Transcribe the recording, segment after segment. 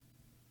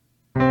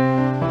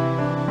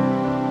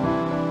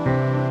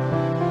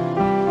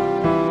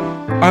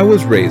I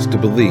was raised to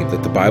believe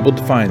that the Bible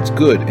defines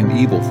good and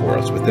evil for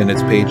us within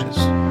its pages.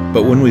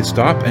 But when we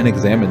stop and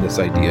examine this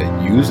idea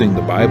using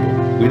the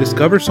Bible, we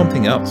discover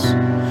something else.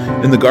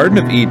 In the Garden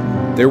of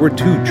Eden, there were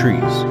two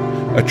trees,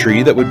 a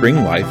tree that would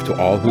bring life to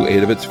all who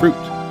ate of its fruit,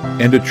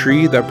 and a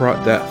tree that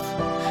brought death.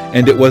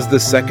 And it was the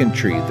second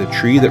tree, the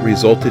tree that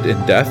resulted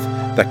in death,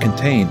 that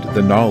contained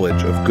the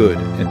knowledge of good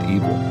and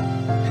evil.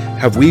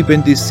 Have we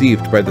been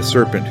deceived by the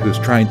serpent who is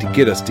trying to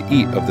get us to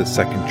eat of this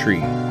second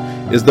tree?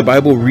 Is the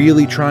Bible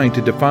really trying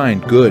to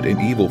define good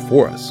and evil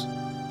for us?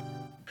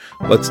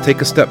 Let's take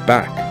a step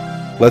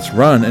back. Let's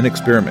run an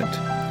experiment.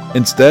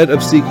 Instead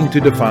of seeking to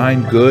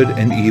define good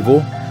and evil,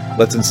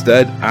 let's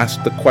instead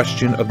ask the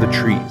question of the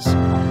trees.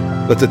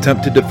 Let's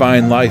attempt to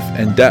define life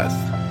and death,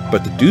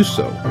 but to do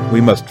so, we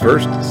must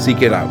first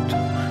seek it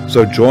out.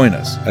 So join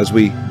us as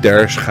we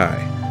Derish Chai,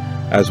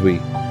 as we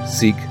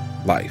seek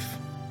life.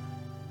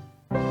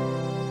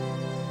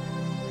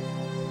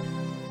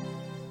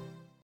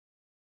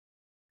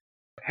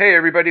 Hey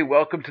everybody,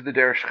 welcome to the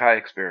Derish Chai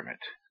Experiment,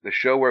 the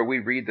show where we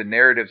read the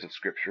narratives of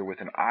Scripture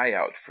with an eye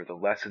out for the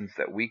lessons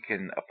that we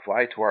can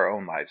apply to our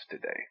own lives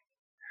today.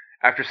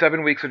 After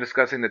 7 weeks of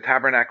discussing the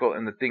tabernacle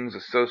and the things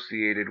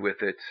associated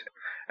with it,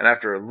 and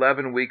after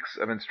 11 weeks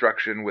of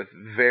instruction with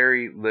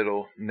very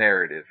little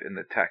narrative in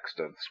the text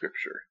of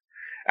Scripture,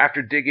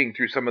 after digging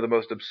through some of the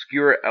most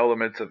obscure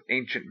elements of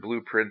ancient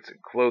blueprints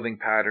and clothing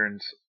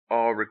patterns,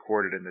 all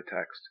recorded in the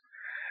text,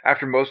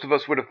 after most of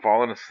us would have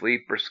fallen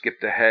asleep or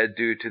skipped ahead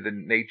due to the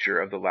nature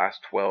of the last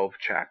 12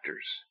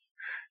 chapters,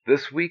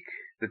 this week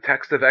the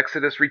text of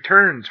Exodus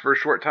returns for a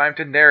short time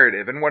to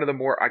narrative and one of the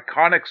more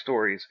iconic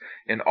stories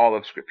in all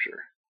of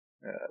Scripture.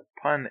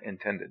 Pun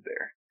intended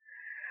there.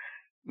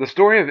 The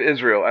story of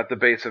Israel at the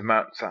base of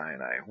Mount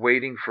Sinai,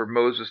 waiting for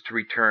Moses to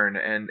return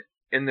and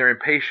in their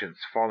impatience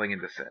falling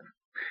into sin.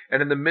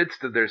 And in the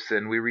midst of their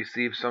sin we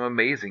receive some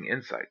amazing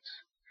insights.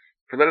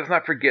 For let us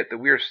not forget that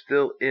we are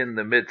still in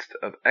the midst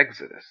of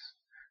Exodus.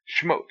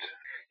 Shmot,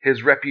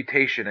 his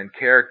reputation and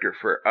character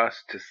for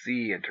us to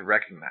see and to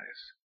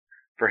recognize.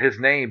 For his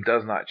name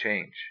does not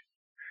change.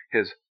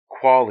 His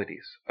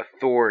qualities,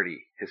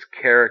 authority, his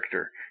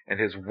character, and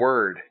his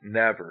word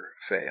never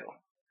fail.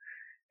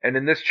 And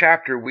in this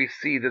chapter we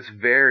see this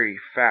very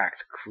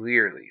fact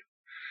clearly,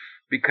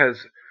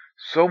 because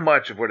so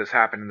much of what has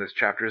happened in this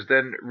chapter is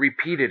then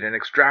repeated and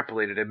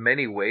extrapolated in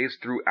many ways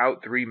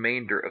throughout the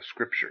remainder of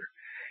Scripture.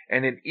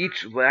 And in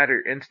each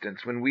latter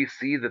instance, when we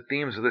see the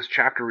themes of this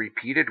chapter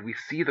repeated, we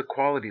see the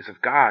qualities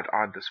of God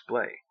on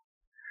display.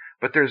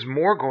 But there's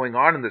more going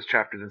on in this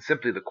chapter than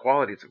simply the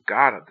qualities of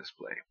God on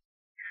display.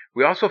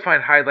 We also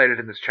find highlighted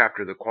in this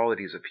chapter the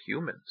qualities of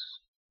humans.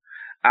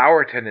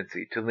 Our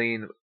tendency to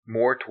lean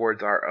more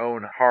towards our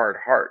own hard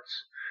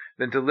hearts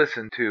than to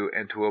listen to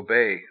and to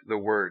obey the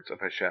words of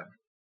Hashem.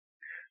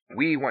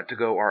 We want to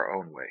go our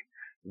own way.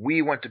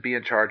 We want to be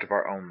in charge of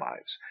our own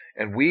lives,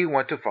 and we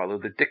want to follow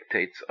the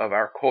dictates of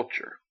our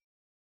culture.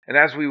 And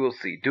as we will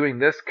see, doing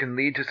this can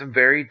lead to some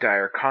very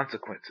dire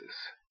consequences,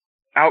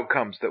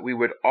 outcomes that we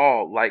would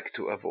all like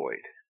to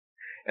avoid.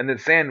 And then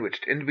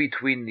sandwiched in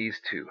between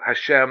these two,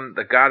 Hashem,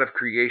 the God of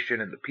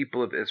creation, and the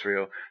people of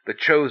Israel, the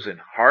chosen,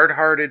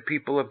 hard-hearted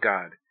people of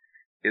God,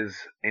 is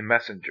a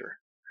messenger,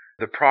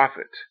 the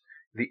prophet,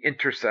 the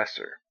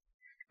intercessor,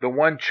 the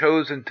one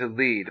chosen to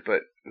lead,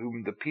 but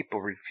whom the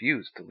people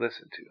refuse to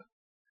listen to.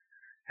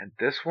 And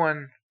this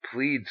one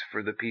pleads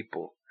for the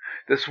people.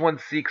 This one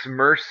seeks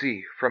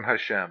mercy from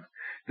Hashem.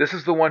 This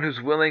is the one who's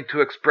willing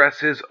to express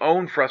his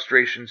own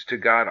frustrations to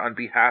God on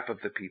behalf of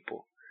the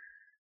people.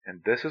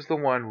 And this is the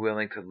one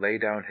willing to lay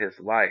down his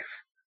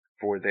life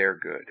for their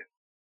good.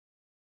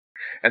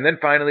 And then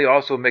finally,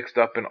 also mixed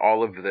up in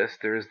all of this,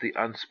 there is the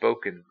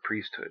unspoken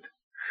priesthood.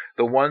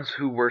 The ones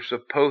who were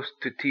supposed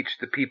to teach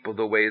the people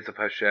the ways of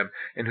Hashem,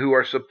 and who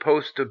are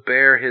supposed to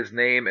bear his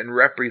name and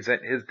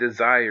represent his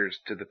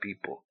desires to the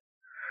people.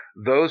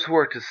 Those who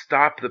are to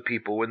stop the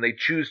people when they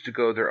choose to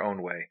go their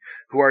own way,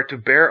 who are to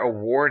bear a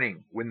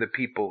warning when the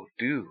people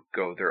do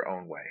go their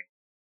own way,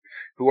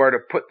 who are to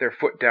put their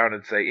foot down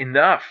and say,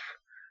 enough,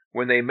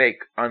 when they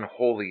make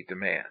unholy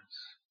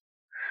demands.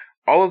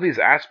 All of these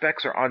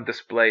aspects are on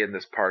display in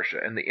this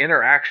parsha, and the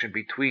interaction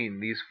between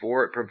these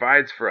four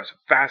provides for us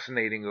a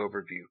fascinating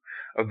overview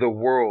of the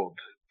world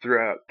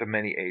throughout the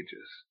many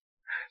ages.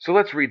 So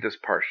let's read this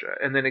parsha,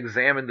 and then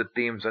examine the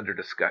themes under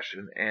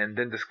discussion, and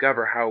then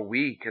discover how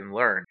we can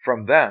learn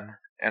from them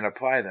and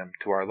apply them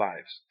to our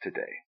lives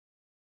today.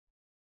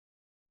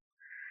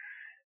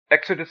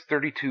 Exodus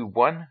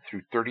 32:1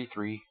 through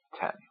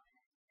 33:10.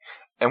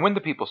 And when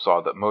the people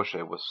saw that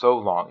Moshe was so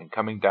long in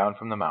coming down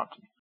from the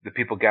mountain, the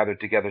people gathered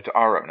together to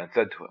Aaron and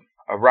said to him,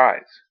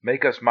 Arise,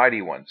 make us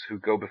mighty ones who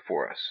go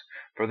before us.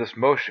 For this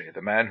Moshe,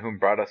 the man whom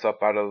brought us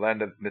up out of the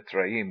land of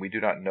Mitzrayim, we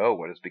do not know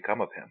what has become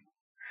of him.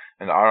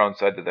 And Aaron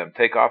said to them,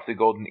 Take off the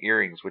golden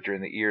earrings which are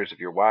in the ears of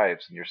your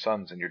wives and your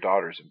sons and your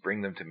daughters, and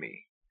bring them to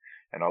me.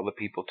 And all the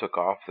people took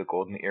off the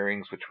golden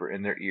earrings which were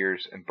in their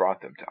ears, and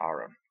brought them to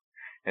Aaron.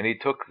 And he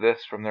took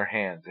this from their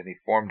hands, and he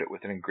formed it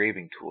with an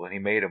engraving tool, and he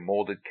made a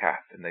molded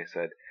calf. And they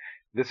said,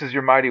 This is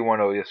your mighty one,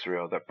 O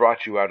Israel, that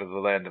brought you out of the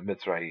land of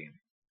Mitzrayim.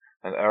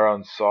 And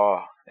Aaron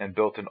saw and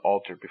built an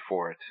altar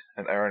before it.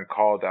 And Aaron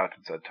called out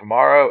and said,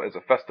 Tomorrow is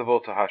a festival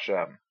to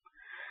Hashem.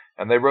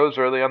 And they rose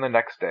early on the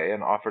next day,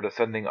 and offered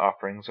ascending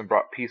offerings, and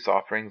brought peace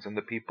offerings, and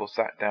the people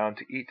sat down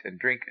to eat and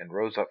drink, and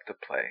rose up to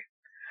play.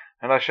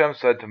 And Hashem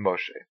said to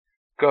Moshe,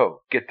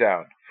 Go, get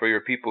down, for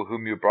your people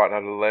whom you brought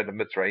out of the land of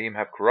Mitzrayim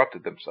have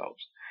corrupted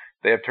themselves.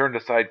 They have turned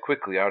aside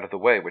quickly out of the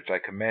way which I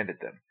commanded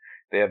them.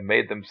 They have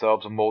made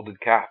themselves a molded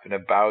calf, and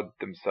have bowed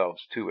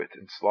themselves to it,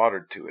 and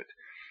slaughtered to it,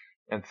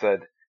 and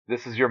said,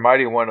 This is your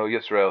mighty one, O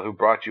Israel, who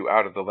brought you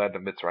out of the land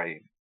of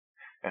Mitzrayim.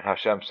 And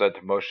Hashem said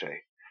to Moshe,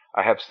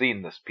 I have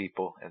seen this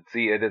people, and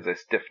see it is a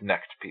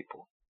stiff-necked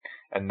people.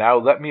 And now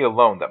let me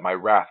alone, that my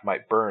wrath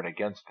might burn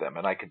against them,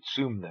 and I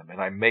consume them,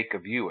 and I make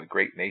of you a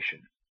great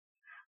nation.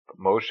 But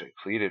Moshe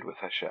pleaded with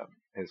Hashem,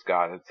 his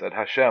God, and said,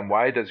 Hashem,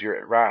 why does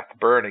your wrath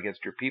burn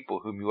against your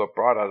people, whom you have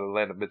brought out of the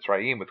land of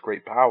Mitzrayim with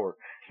great power,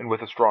 and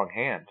with a strong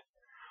hand?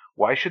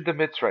 Why should the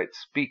Mitzrites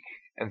speak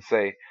and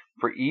say,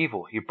 For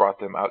evil he brought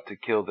them out to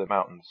kill the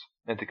mountains,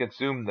 and to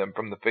consume them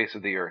from the face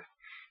of the earth?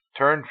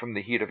 Turn from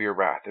the heat of your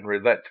wrath, and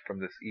relent from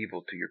this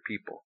evil to your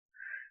people.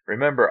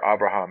 Remember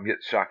Abraham,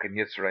 Yitzchak, and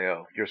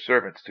Yisrael, your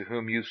servants, to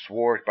whom you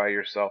swore by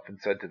yourself, and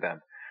said to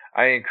them,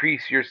 I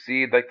increase your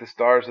seed like the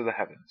stars of the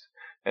heavens,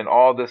 and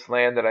all this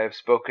land that I have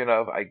spoken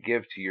of I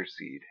give to your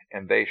seed,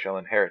 and they shall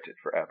inherit it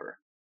forever.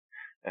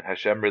 And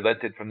Hashem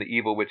relented from the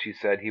evil which he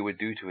said he would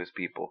do to his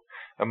people.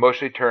 And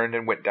Moshe turned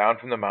and went down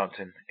from the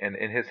mountain, and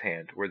in his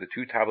hand were the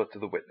 2 tablets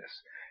of the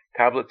witness,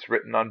 tablets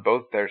written on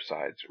both their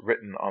sides,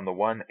 written on the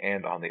one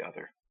and on the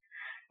other.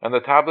 And the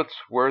tablets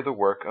were the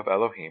work of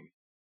Elohim,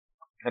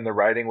 and the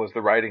writing was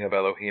the writing of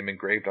Elohim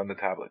engraved on the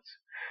tablets.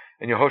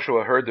 And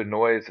Yehoshua heard the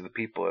noise of the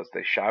people as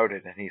they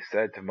shouted, and he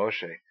said to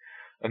Moshe,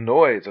 A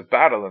noise of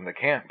battle in the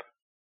camp.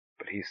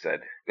 But he said,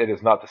 It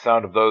is not the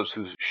sound of those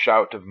who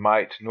shout of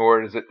might,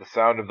 nor is it the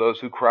sound of those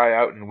who cry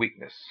out in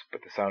weakness,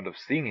 but the sound of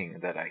singing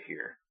that I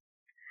hear.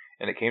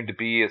 And it came to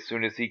be, as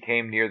soon as he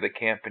came near the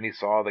camp, and he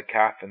saw the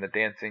calf and the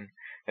dancing,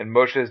 and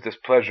Moshe's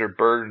displeasure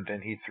burned,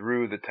 and he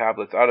threw the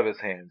tablets out of his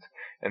hands,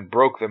 and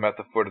broke them at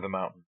the foot of the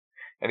mountain.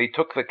 And he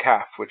took the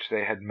calf which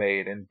they had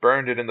made, and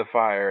burned it in the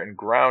fire, and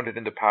ground it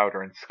into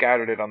powder, and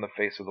scattered it on the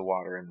face of the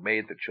water, and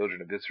made the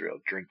children of Israel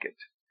drink it.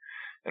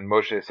 And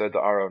Moshe said to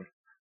Aaron,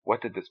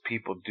 What did this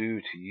people do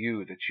to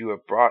you, that you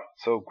have brought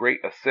so great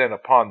a sin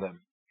upon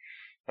them?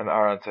 And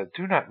Aaron said,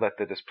 Do not let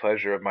the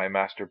displeasure of my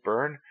master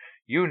burn.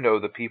 You know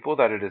the people,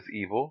 that it is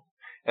evil.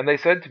 And they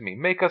said to me,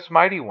 Make us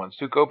mighty ones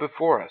to go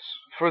before us.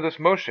 For this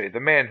Moshe, the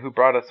man who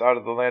brought us out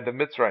of the land of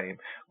Mitzrayim,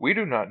 we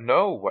do not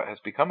know what has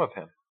become of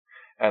him.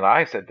 And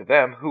I said to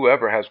them,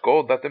 Whoever has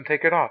gold, let them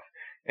take it off.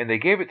 And they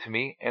gave it to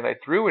me, and I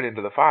threw it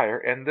into the fire,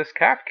 and this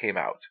calf came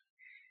out.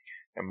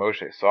 And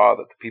Moshe saw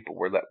that the people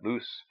were let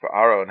loose, for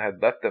Aaron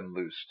had let them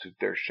loose to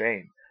their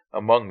shame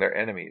among their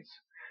enemies.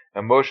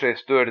 And Moshe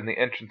stood in the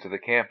entrance of the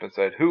camp and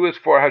said, Who is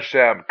for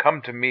Hashem?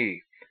 Come to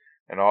me.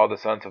 And all the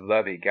sons of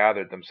Levi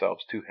gathered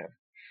themselves to him.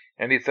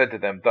 And he said to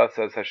them, Thus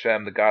says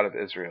Hashem, the God of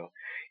Israel,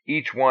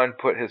 Each one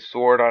put his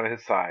sword on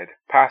his side,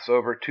 pass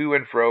over to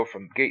and fro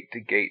from gate to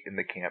gate in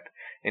the camp,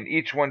 and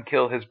each one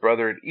kill his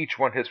brother, and each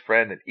one his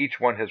friend, and each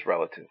one his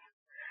relative.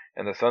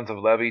 And the sons of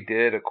Levi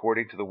did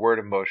according to the word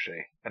of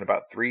Moshe, and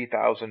about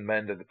 3,000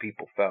 men of the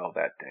people fell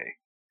that day.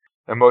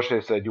 And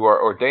Moshe said, You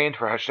are ordained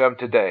for Hashem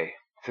today,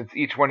 since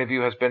each one of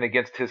you has been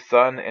against his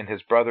son and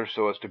his brother,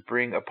 so as to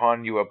bring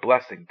upon you a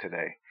blessing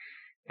today.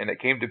 And it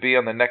came to be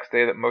on the next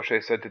day that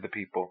Moshe said to the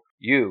people,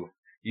 You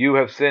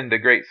have sinned a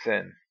great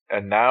sin,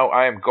 and now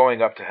I am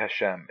going up to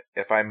Hashem,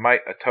 if I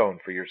might atone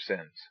for your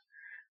sins.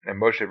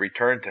 And Moshe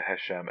returned to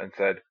Hashem and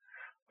said,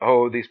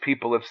 Oh, these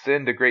people have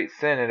sinned a great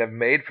sin, and have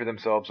made for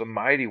themselves a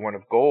mighty one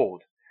of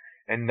gold.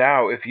 And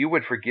now, if you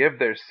would forgive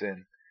their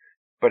sin,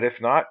 but if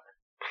not,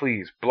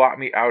 please blot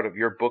me out of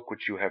your book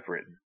which you have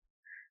written.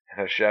 And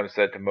Hashem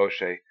said to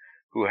Moshe,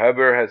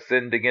 Whoever has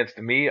sinned against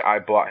me, I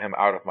blot him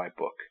out of my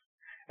book.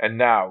 And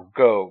now,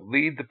 go,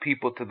 lead the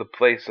people to the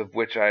place of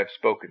which I have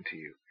spoken to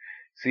you.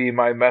 See,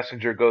 my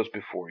messenger goes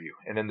before you,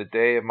 and in the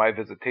day of my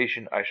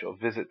visitation I shall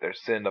visit their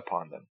sin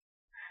upon them.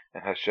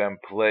 And Hashem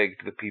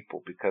plagued the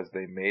people because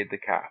they made the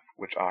calf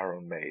which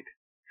Aaron made.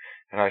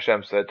 And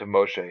Hashem said to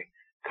Moshe,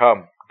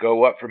 Come,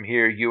 go up from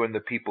here, you and the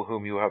people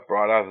whom you have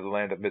brought out of the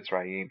land of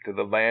Mitzrayim, to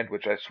the land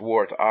which I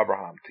swore to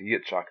Abraham, to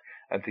Yitzchak,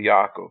 and to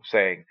Yaakov,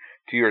 saying,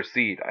 To your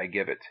seed I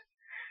give it.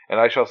 And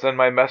I shall send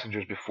my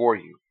messengers before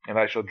you, and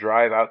I shall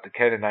drive out the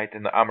Canaanite,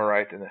 and the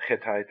Amorite, and the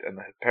Hittite, and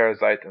the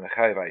Perizzite, and the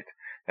Hivite,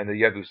 and the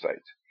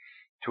Jebusite,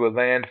 to a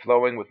land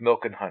flowing with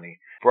milk and honey.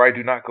 For I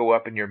do not go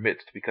up in your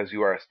midst, because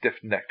you are a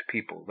stiff-necked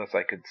people, lest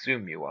I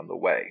consume you on the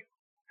way.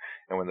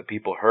 And when the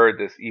people heard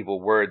this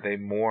evil word, they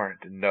mourned,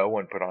 and no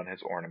one put on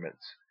his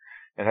ornaments.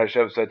 And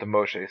Hashem said to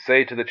Moshe,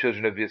 Say to the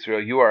children of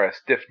Israel, You are a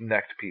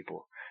stiff-necked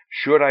people.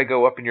 Should I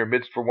go up in your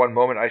midst for one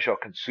moment, I shall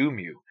consume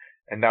you.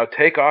 And now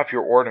take off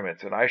your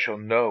ornaments, and I shall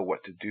know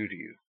what to do to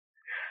you.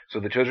 So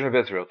the children of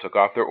Israel took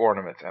off their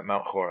ornaments at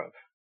Mount Horeb.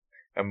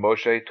 And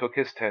Moshe took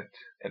his tent,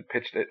 and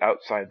pitched it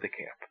outside the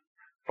camp,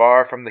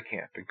 far from the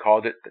camp, and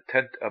called it the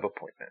tent of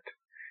appointment.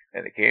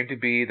 And it came to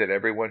be that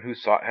everyone who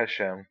sought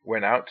Hashem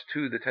went out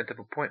to the tent of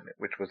appointment,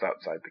 which was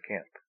outside the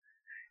camp.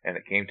 And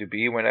it came to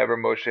be, whenever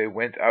Moshe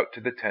went out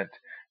to the tent,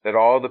 that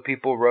all the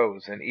people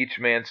rose, and each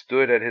man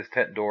stood at his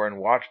tent door and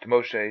watched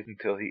Moshe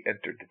until he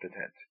entered the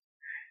tent.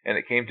 And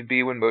it came to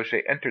be, when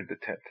Moshe entered the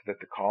tent, that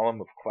the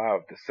column of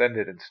cloud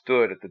descended and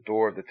stood at the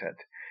door of the tent,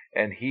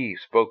 and he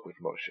spoke with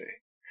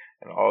Moshe.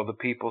 And all the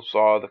people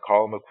saw the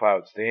column of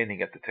cloud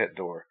standing at the tent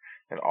door,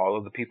 and all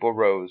of the people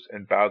rose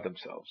and bowed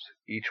themselves,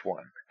 each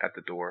one at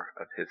the door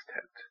of his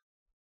tent.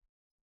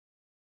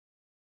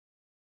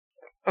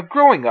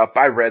 Growing up,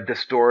 I read this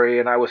story,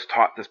 and I was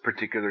taught this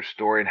particular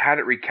story and had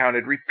it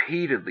recounted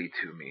repeatedly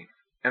to me.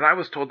 And I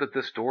was told that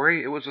this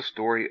story, it was a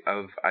story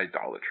of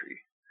idolatry.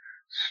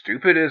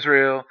 Stupid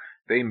Israel,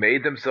 they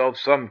made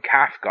themselves some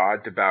calf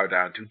god to bow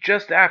down to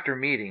just after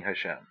meeting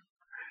Hashem.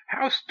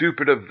 How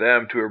stupid of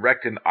them to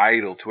erect an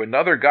idol to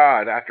another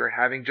god after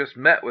having just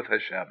met with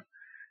Hashem.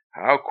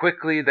 How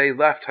quickly they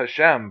left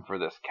Hashem for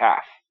this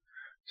calf.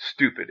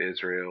 Stupid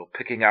Israel,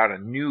 picking out a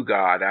new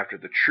god after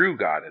the true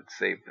God had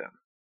saved them.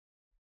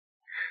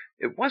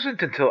 It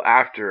wasn't until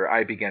after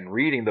I began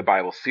reading the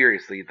Bible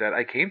seriously that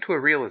I came to a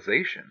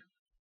realization.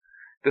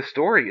 The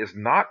story is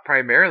not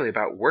primarily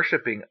about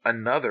worshiping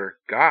another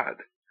god.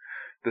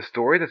 The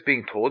story that's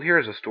being told here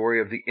is a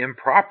story of the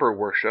improper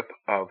worship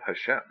of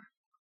Hashem.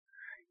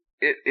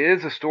 It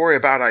is a story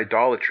about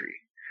idolatry.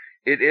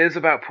 It is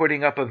about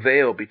putting up a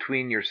veil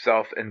between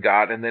yourself and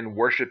God and then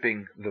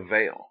worshiping the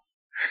veil.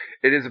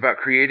 It is about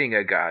creating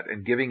a god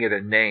and giving it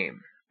a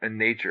name, a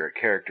nature, a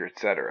character,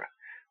 etc.,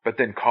 but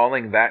then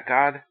calling that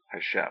God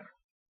Hashem.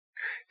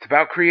 It's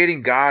about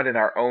creating God in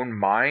our own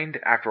mind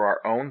after our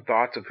own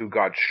thoughts of who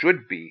God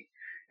should be,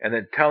 and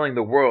then telling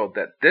the world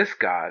that this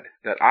God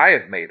that I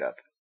have made up,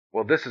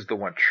 well, this is the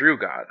one true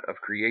God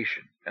of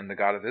creation and the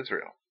God of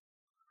Israel.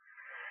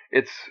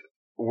 It's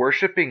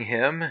worshiping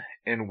Him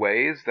in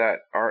ways that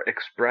are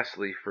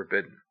expressly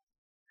forbidden.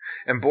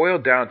 And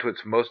boiled down to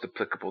its most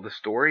applicable, the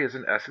story is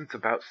in essence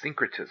about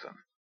syncretism.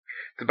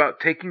 It's about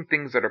taking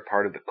things that are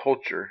part of the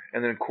culture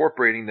and then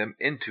incorporating them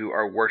into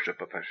our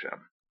worship of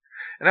Hashem.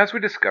 And as we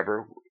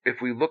discover,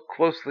 if we look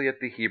closely at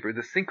the Hebrew,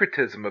 the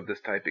syncretism of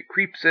this type, it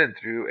creeps in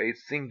through a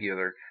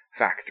singular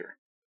factor.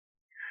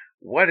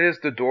 What is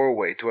the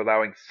doorway to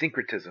allowing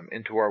syncretism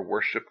into our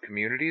worship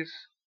communities?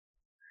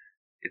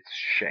 It's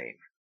shame.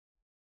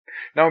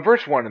 Now in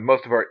verse 1 in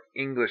most of our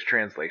English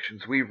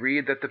translations, we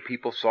read that the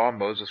people saw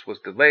Moses was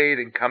delayed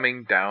in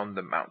coming down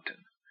the mountain.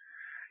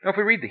 Now if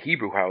we read the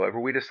Hebrew, however,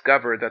 we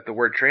discover that the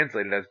word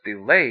translated as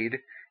delayed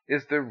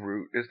is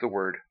the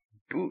word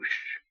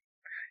bush.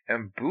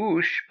 And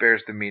bush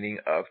bears the meaning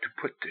of to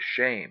put to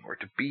shame, or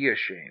to be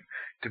ashamed,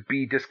 to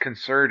be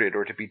disconcerted,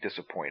 or to be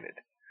disappointed.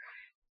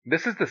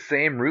 This is the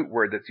same root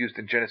word that's used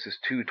in Genesis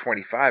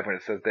 2:25 when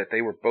it says that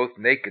they were both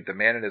naked, the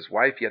man and his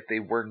wife, yet they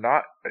were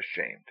not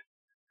ashamed.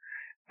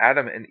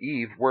 Adam and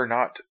Eve were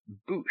not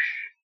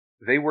bush.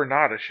 They were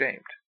not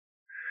ashamed.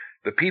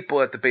 The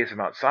people at the base of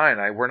Mount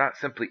Sinai were not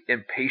simply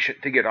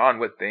impatient to get on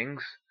with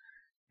things.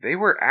 They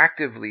were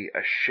actively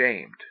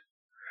ashamed.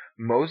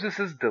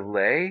 Moses'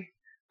 delay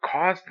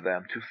caused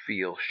them to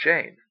feel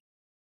shame.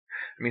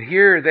 I mean,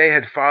 here they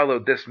had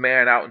followed this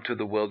man out into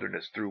the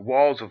wilderness through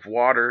walls of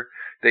water.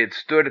 They had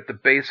stood at the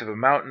base of a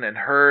mountain and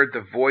heard the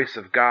voice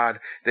of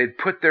God. They had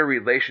put their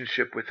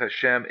relationship with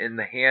Hashem in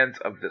the hands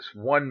of this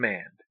one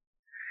man.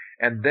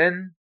 And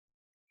then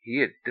he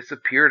had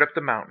disappeared up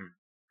the mountain.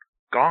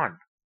 Gone.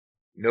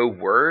 No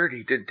word.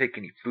 He didn't take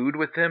any food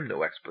with him.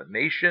 No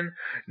explanation.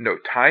 No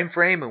time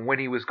frame and when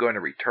he was going to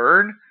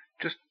return.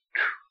 Just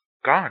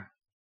gone.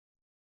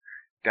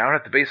 Down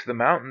at the base of the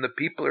mountain, the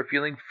people are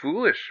feeling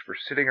foolish for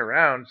sitting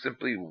around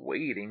simply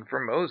waiting for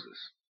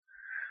Moses.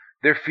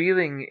 They're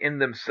feeling in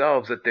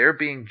themselves that they're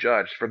being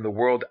judged from the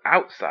world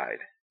outside.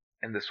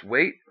 And this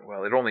wait,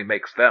 well, it only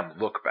makes them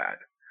look bad.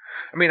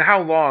 I mean,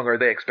 how long are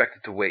they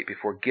expected to wait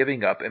before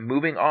giving up and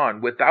moving on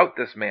without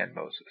this man,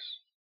 Moses?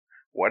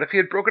 What if he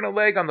had broken a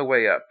leg on the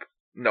way up?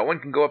 No one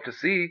can go up to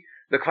see.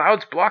 The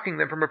cloud's blocking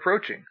them from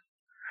approaching.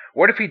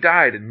 What if he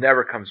died and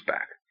never comes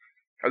back?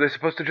 Are they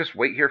supposed to just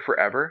wait here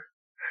forever?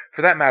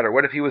 For that matter,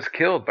 what if he was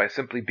killed by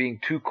simply being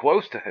too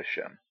close to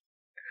Hashem?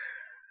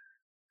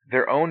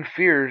 Their own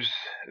fears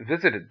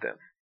visited them.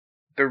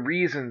 The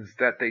reasons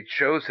that they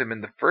chose him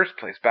in the first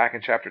place back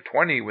in chapter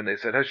 20 when they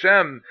said,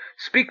 Hashem,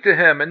 speak to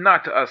him and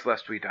not to us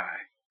lest we die.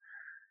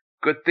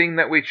 Good thing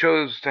that we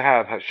chose to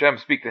have Hashem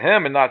speak to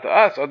him and not to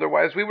us,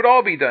 otherwise we would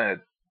all be dead,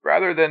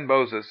 rather than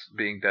Moses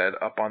being dead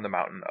up on the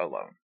mountain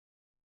alone.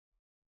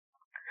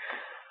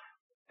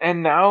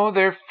 And now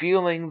they're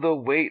feeling the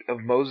weight of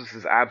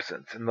Moses'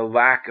 absence and the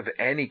lack of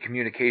any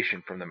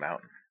communication from the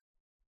mountain.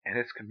 And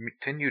its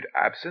continued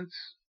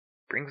absence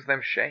brings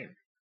them shame.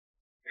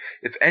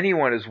 If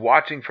anyone is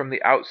watching from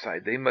the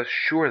outside, they must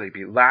surely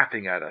be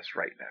laughing at us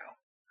right now.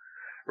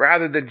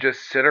 Rather than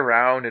just sit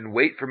around and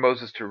wait for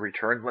Moses to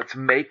return, let's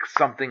make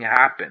something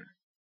happen.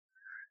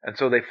 And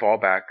so they fall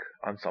back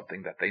on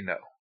something that they know.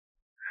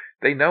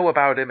 They know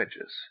about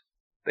images.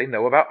 They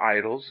know about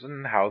idols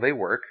and how they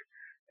work,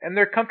 and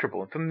they're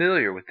comfortable and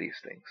familiar with these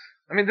things.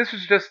 I mean, this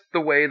is just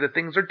the way that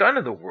things are done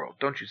in the world.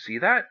 Don't you see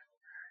that?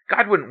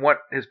 God wouldn't want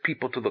his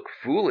people to look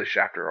foolish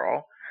after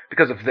all,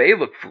 because if they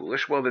look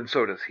foolish, well, then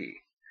so does he.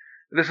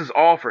 This is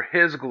all for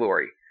his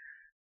glory.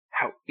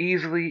 How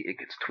easily it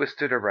gets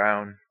twisted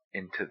around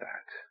into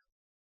that.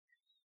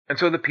 And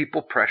so the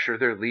people pressure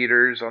their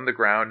leaders on the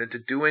ground into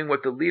doing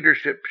what the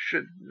leadership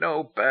should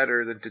know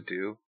better than to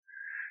do.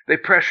 They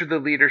pressure the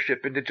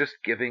leadership into just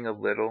giving a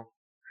little.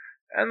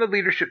 And the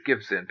leadership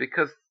gives in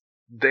because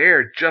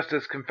they're just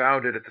as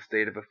confounded at the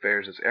state of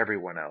affairs as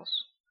everyone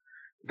else.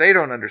 They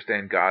don't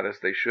understand God as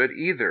they should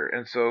either,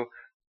 and so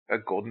a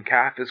golden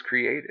calf is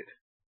created.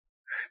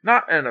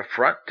 Not an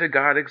affront to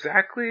God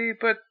exactly,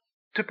 but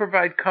to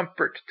provide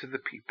comfort to the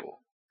people,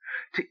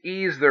 to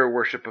ease their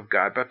worship of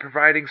God by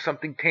providing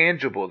something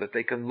tangible that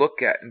they can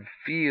look at and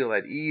feel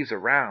at ease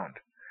around.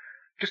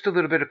 Just a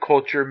little bit of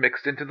culture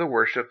mixed into the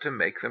worship to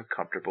make them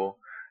comfortable,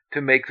 to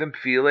make them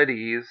feel at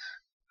ease.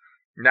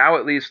 Now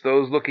at least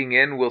those looking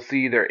in will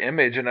see their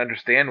image and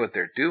understand what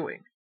they're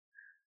doing.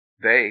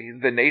 They,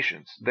 the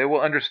nations, they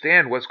will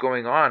understand what's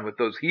going on with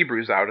those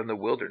Hebrews out in the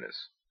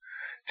wilderness.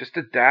 Just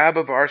a dab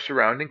of our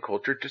surrounding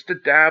culture, just a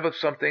dab of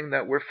something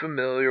that we're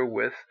familiar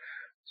with,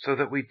 so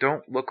that we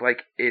don't look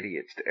like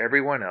idiots to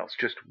everyone else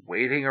just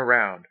waiting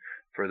around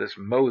for this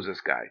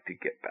Moses guy to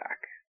get back.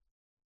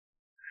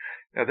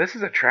 Now this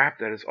is a trap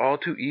that is all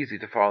too easy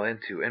to fall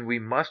into, and we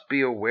must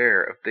be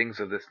aware of things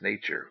of this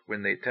nature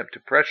when they attempt to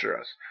pressure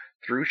us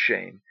through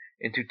shame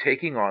into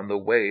taking on the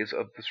ways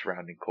of the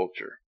surrounding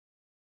culture.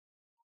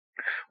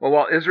 Well,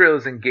 while Israel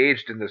is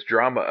engaged in this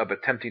drama of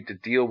attempting to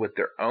deal with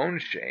their own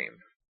shame,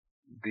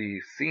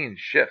 the scene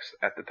shifts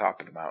at the top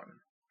of the mountain.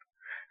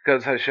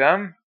 Because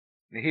Hashem,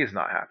 he's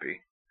not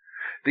happy.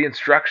 The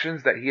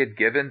instructions that he had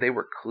given, they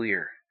were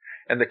clear,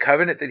 and the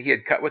covenant that he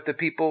had cut with the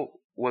people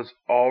was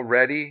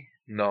already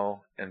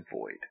null and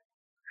void.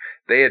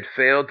 They had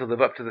failed to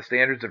live up to the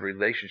standards of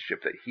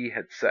relationship that he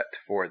had set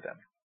for them.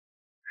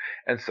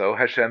 And so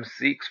Hashem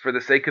seeks, for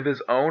the sake of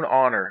his own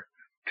honor,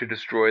 to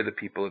destroy the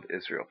people of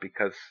Israel,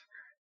 because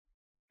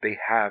they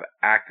have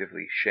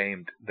actively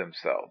shamed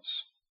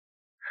themselves.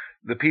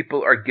 The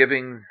people are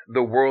giving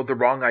the world the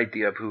wrong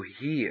idea of who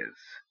he is.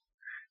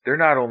 They're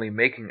not only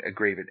making a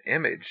graven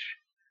image,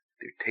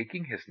 they're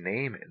taking his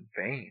name in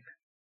vain.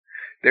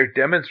 They're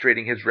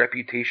demonstrating his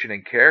reputation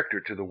and character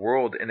to the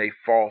world in a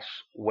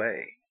false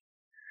way.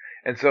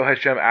 And so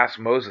Hashem asks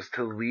Moses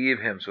to leave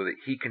him so that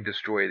he can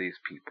destroy these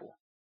people.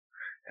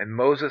 And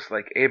Moses,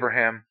 like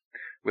Abraham,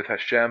 with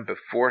Hashem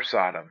before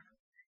Sodom,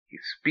 he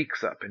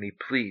speaks up and he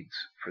pleads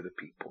for the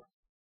people.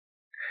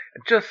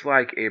 And just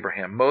like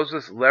Abraham,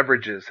 Moses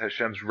leverages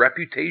Hashem's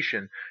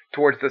reputation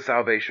towards the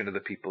salvation of the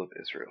people of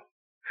Israel.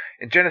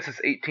 In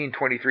Genesis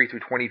 18:23 through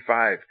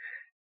 25,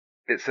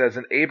 it says,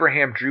 "And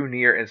Abraham drew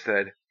near and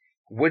said,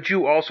 'Would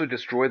you also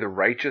destroy the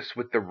righteous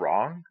with the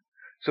wrong?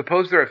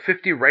 Suppose there are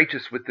 50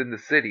 righteous within the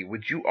city.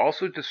 Would you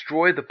also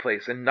destroy the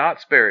place and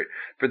not spare it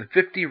for the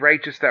 50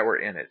 righteous that were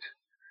in it?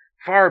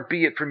 Far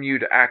be it from you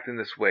to act in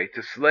this way,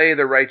 to slay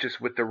the righteous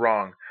with the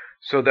wrong,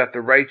 so that the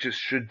righteous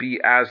should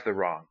be as the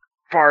wrong.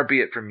 Far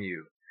be it from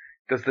you.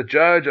 Does the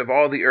judge of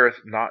all the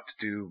earth not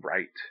do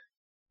right?'"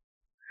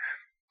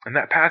 In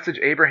that passage,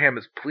 Abraham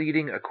is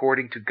pleading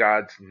according to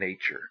God's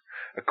nature,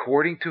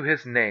 according to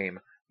his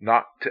name,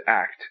 not to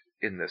act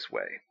in this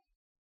way.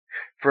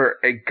 For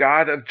a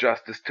God of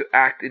justice to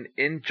act in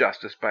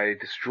injustice by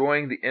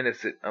destroying the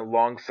innocent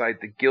alongside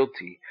the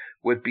guilty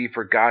would be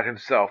for God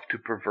himself to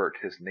pervert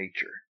his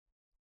nature.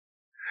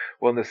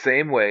 Well, in the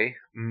same way,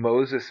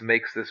 Moses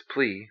makes this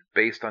plea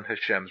based on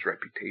Hashem's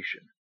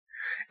reputation,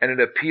 and an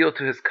appeal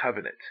to his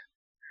covenant.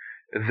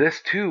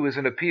 This too is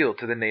an appeal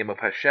to the name of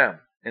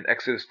Hashem. In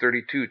Exodus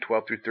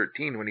 32:12 through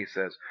 13, when he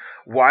says,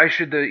 "Why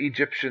should the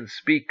Egyptians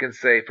speak and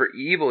say, 'For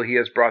evil he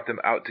has brought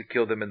them out to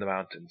kill them in the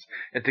mountains,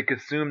 and to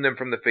consume them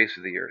from the face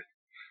of the earth'?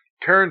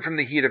 Turn from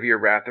the heat of your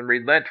wrath, and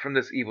relent from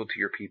this evil to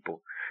your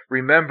people.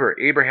 Remember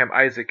Abraham,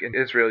 Isaac, and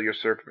Israel your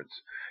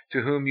servants,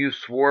 to whom you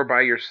swore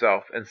by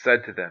yourself, and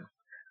said to them,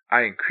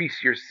 'I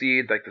increase your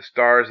seed like the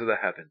stars of the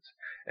heavens,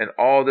 and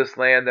all this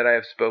land that I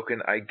have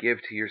spoken I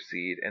give to your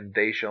seed, and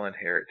they shall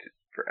inherit it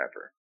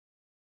forever.'"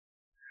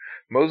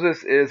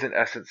 Moses is in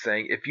essence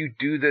saying, if you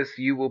do this,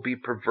 you will be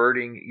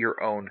perverting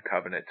your own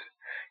covenant.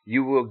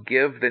 You will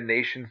give the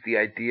nations the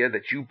idea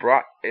that you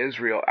brought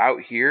Israel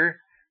out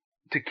here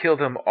to kill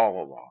them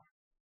all along.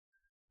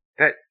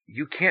 That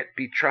you can't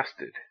be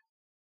trusted.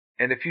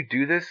 And if you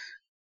do this,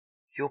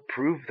 you'll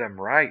prove them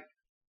right.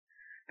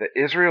 That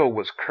Israel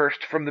was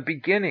cursed from the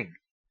beginning.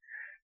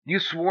 You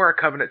swore a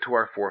covenant to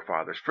our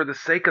forefathers. For the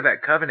sake of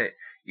that covenant,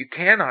 you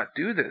cannot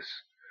do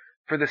this.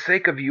 For the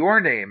sake of your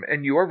name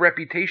and your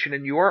reputation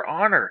and your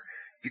honor,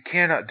 you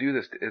cannot do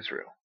this to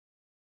Israel.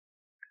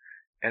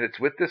 And it's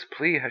with this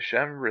plea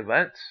Hashem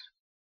relents,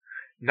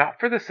 not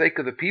for the sake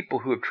of the people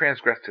who have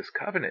transgressed his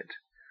covenant,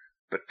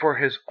 but for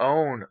his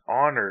own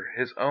honor,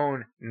 his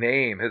own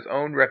name, his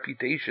own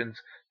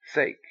reputation's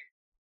sake.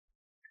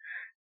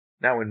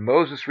 Now when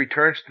Moses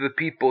returns to the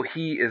people,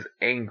 he is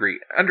angry,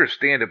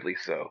 understandably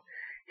so.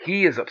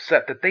 He is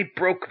upset that they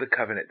broke the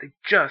covenant. They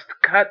just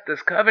cut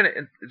this covenant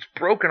and it's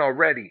broken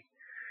already.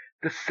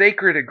 The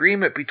sacred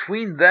agreement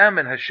between them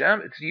and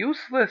Hashem, it's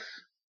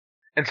useless.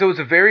 And so as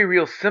a very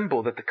real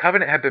symbol that the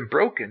covenant had been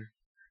broken,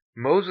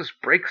 Moses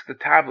breaks the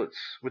tablets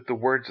with the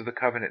words of the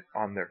covenant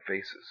on their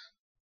faces.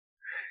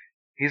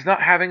 He's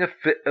not having a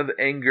fit of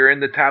anger,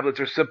 and the tablets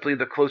are simply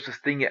the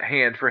closest thing at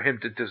hand for him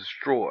to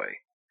destroy.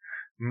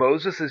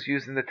 Moses is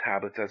using the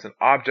tablets as an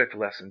object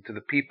lesson to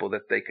the people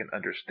that they can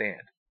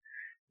understand.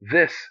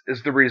 This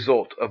is the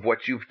result of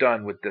what you've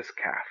done with this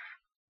calf.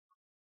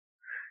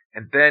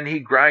 And then he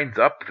grinds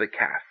up the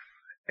calf,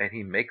 and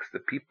he makes the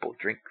people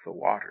drink the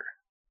water.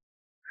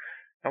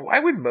 Now, why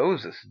would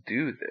Moses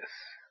do this?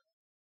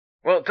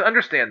 Well, to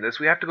understand this,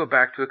 we have to go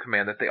back to a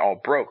command that they all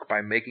broke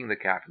by making the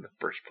calf in the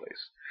first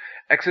place.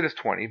 Exodus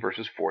 20,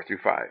 verses 4 through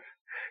 5.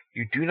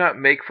 You do not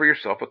make for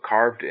yourself a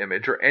carved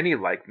image or any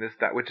likeness,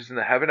 that which is in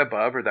the heaven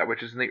above, or that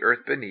which is in the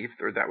earth beneath,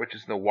 or that which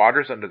is in the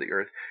waters under the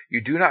earth.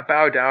 You do not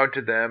bow down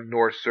to them,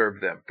 nor serve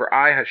them. For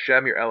I,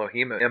 Hashem, your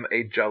Elohim, am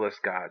a jealous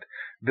God,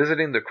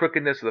 visiting the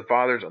crookedness of the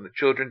fathers on the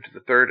children to the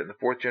third and the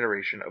fourth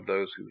generation of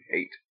those who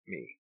hate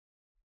me.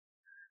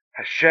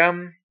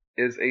 Hashem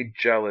is a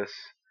jealous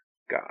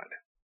God.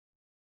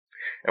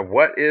 And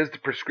what is the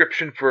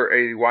prescription for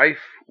a wife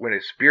when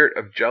a spirit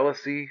of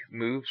jealousy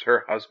moves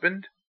her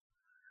husband?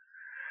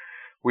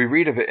 We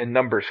read of it in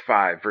Numbers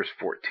 5, verse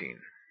 14.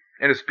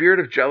 And a spirit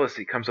of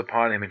jealousy comes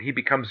upon him, and he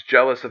becomes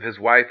jealous of his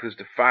wife who's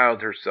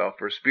defiled herself.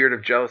 Or a spirit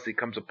of jealousy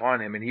comes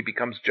upon him, and he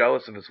becomes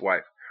jealous of his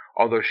wife,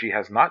 although she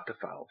has not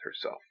defiled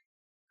herself.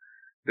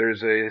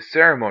 There's a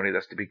ceremony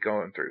that's to be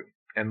going through.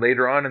 And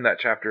later on in that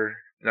chapter,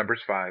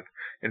 Numbers 5,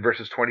 in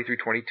verses 20 through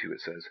 22,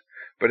 it says,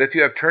 But if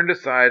you have turned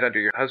aside under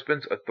your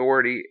husband's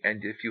authority,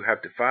 and if you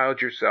have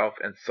defiled yourself,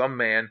 and some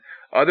man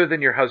other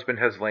than your husband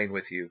has lain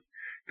with you,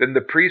 then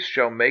the priest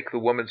shall make the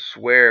woman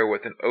swear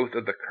with an oath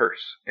of the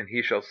curse, and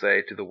he shall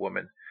say to the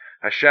woman,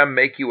 Hashem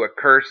make you a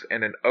curse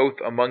and an oath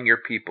among your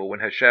people,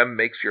 when Hashem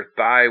makes your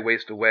thigh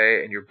waste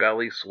away and your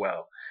belly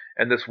swell.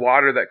 And this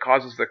water that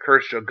causes the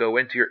curse shall go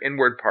into your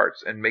inward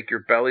parts, and make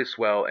your belly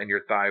swell and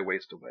your thigh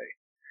waste away.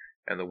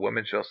 And the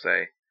woman shall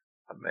say,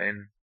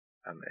 Amen,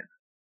 Amen.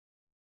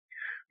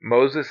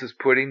 Moses is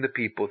putting the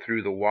people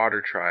through the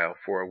water trial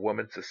for a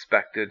woman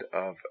suspected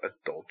of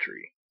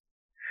adultery.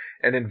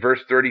 And in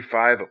verse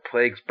 35,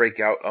 plagues break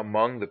out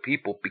among the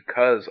people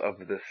because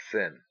of this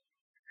sin.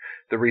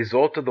 The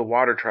result of the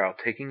water trial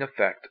taking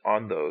effect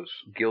on those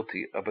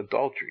guilty of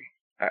adultery.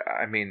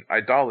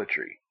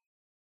 Idolatry.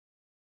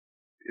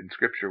 In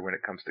Scripture, when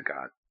it comes to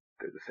God,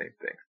 they're the same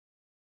thing.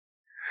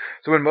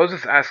 So when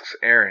Moses asks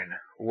Aaron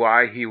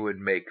why he would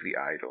make the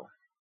idol,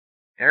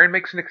 Aaron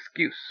makes an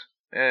excuse,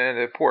 and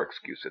a poor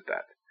excuse at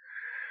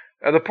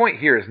that. The point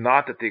here is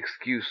not that the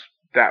excuse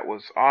that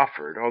was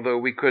offered, although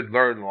we could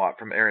learn a lot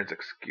from Aaron's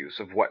excuse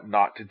of what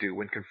not to do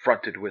when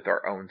confronted with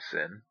our own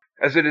sin,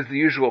 as it is the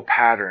usual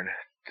pattern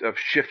of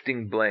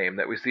shifting blame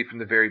that we see from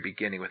the very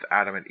beginning with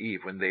Adam and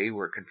Eve when they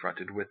were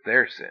confronted with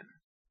their sin.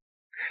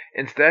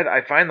 Instead,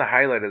 I find the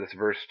highlight of this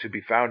verse to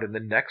be found in the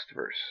next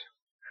verse.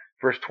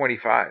 Verse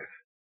 25.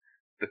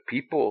 The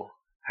people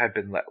had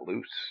been let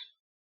loose.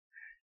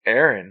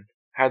 Aaron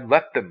had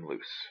let them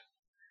loose.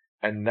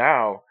 And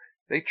now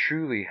they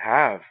truly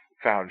have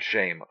found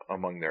shame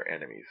among their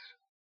enemies.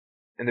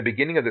 In the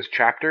beginning of this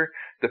chapter,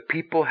 the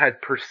people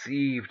had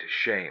perceived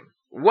shame.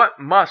 What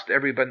must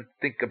everyone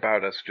think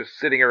about us just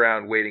sitting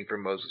around waiting for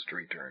Moses to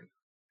return?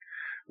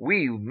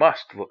 We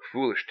must look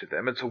foolish to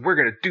them, and so we're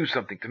going to do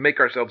something to make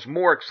ourselves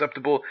more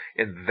acceptable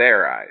in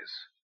their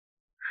eyes.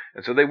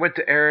 And so they went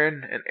to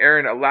Aaron, and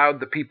Aaron allowed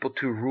the people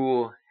to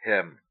rule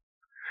him.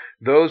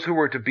 Those who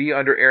were to be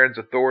under Aaron's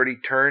authority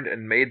turned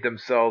and made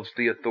themselves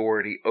the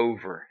authority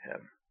over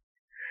him.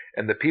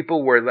 And the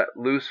people were let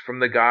loose from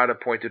the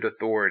God-appointed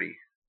authority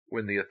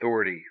when the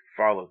authority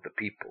followed the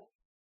people,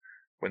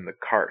 when the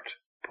cart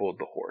pulled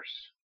the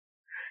horse.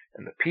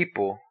 And the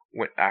people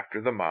went after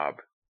the mob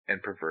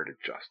and perverted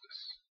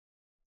justice.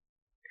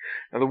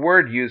 Now the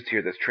word used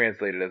here that's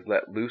translated as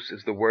let loose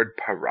is the word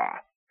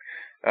para.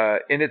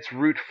 In its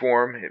root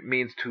form, it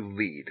means to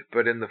lead,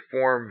 but in the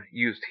form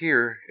used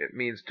here, it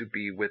means to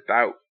be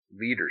without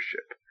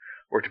leadership,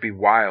 or to be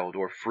wild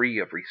or free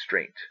of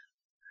restraint.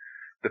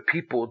 The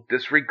people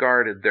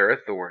disregarded their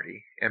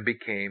authority and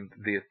became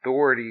the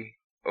authority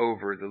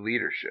over the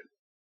leadership.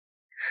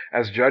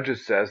 As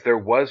Judges says, there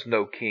was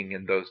no king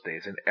in those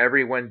days, and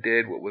everyone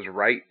did what was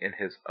right in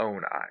his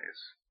own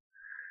eyes.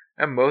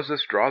 And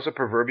Moses draws a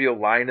proverbial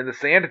line in the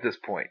sand at this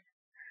point.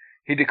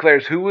 He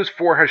declares, "Who is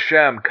for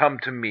Hashem? Come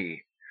to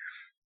me."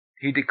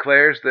 He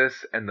declares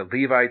this, and the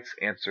Levites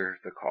answer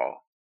the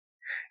call.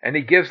 And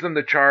he gives them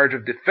the charge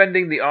of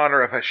defending the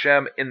honor of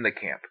Hashem in the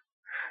camp.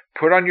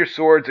 Put on your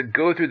swords and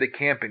go through the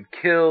camp and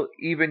kill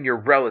even your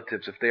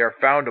relatives if they are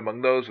found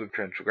among those who have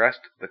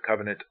transgressed the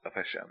covenant of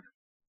Hashem.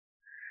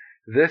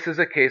 This is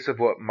a case of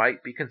what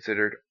might be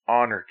considered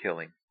honor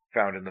killing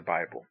found in the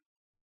Bible.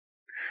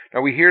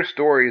 Now we hear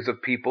stories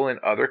of people in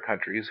other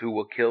countries who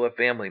will kill a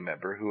family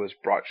member who has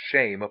brought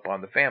shame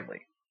upon the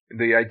family.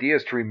 The idea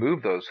is to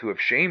remove those who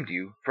have shamed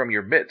you from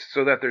your midst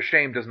so that their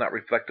shame does not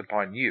reflect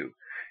upon you,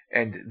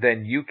 and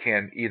then you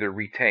can either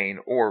retain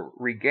or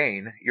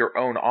regain your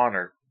own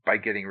honor by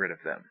getting rid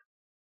of them.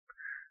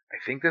 I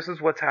think this is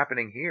what's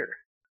happening here.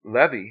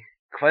 Levi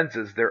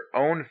cleanses their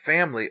own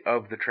family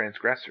of the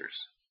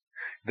transgressors.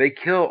 They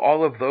kill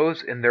all of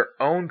those in their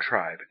own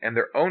tribe and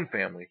their own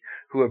family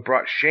who have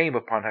brought shame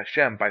upon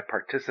Hashem by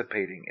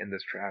participating in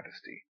this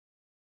travesty.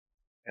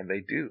 And they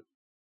do.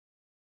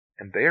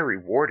 And they are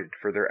rewarded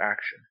for their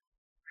action.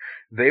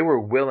 They were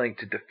willing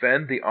to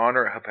defend the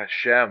honor of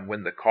Hashem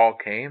when the call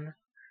came,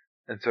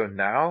 and so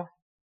now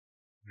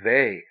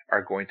they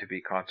are going to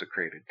be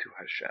consecrated to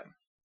Hashem.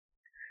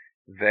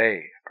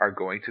 They are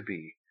going to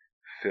be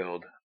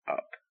filled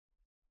up.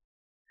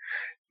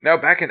 Now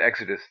back in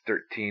Exodus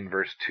 13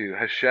 verse 2,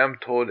 Hashem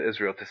told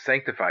Israel to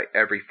sanctify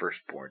every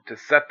firstborn, to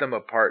set them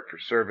apart for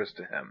service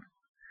to him.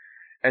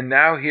 And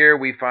now here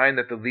we find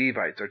that the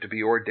Levites are to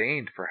be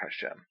ordained for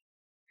Hashem.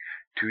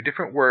 Two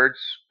different words,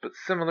 but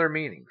similar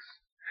meanings.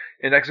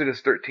 In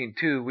Exodus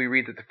 13:2, we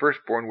read that the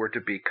firstborn were to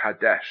be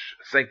kadesh,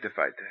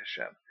 sanctified to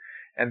Hashem,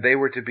 and they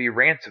were to be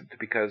ransomed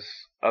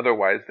because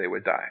otherwise they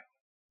would die.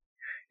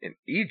 In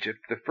Egypt,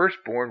 the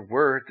firstborn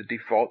were the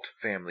default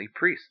family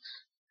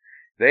priests.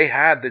 They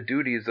had the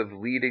duties of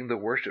leading the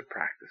worship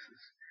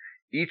practices.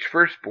 Each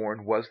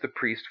firstborn was the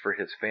priest for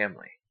his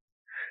family.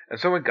 And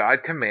so when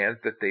God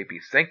commands that they be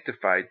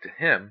sanctified to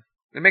him,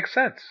 it makes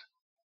sense.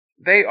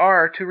 They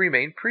are to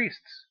remain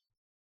priests.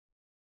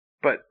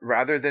 But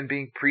rather than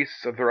being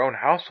priests of their own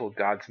household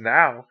gods,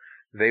 now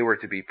they were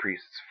to be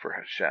priests for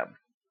Hashem.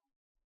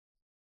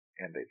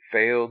 And they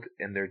failed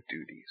in their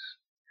duties.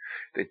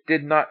 They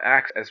did not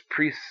act as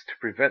priests to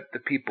prevent the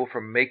people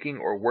from making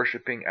or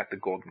worshiping at the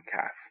golden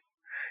calf.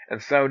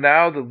 And so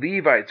now the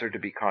Levites are to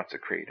be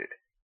consecrated.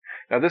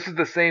 Now this is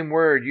the same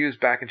word used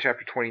back in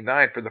chapter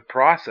 29 for the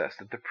process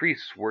that the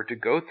priests were to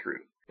go through.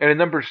 And in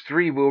Numbers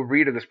 3, we'll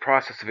read of this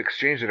process of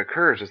exchange that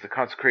occurs as the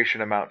consecration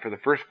amount for the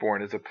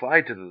firstborn is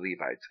applied to the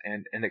Levites,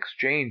 and an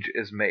exchange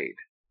is made.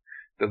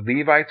 The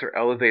Levites are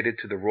elevated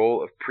to the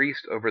role of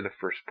priest over the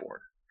firstborn.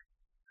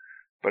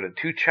 But in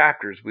 2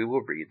 chapters, we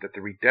will read that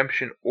the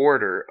redemption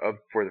order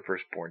for the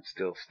firstborn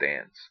still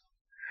stands.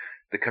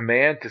 The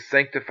command to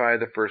sanctify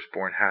the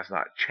firstborn has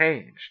not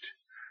changed.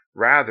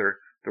 Rather,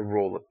 the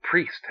role of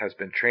priest has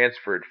been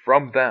transferred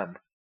from them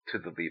to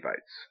the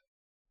Levites.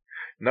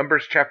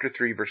 Numbers chapter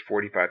 3, verse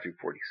 45 through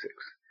 46.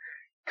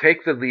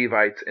 Take the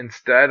Levites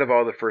instead of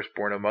all the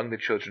firstborn among the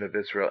children of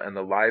Israel, and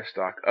the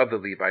livestock of the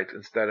Levites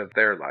instead of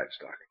their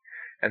livestock.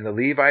 And the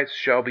Levites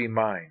shall be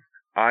mine.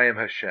 I am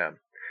Hashem.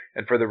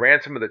 And for the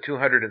ransom of the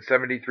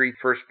 273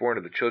 firstborn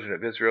of the children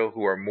of Israel,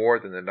 who are more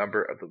than the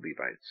number of the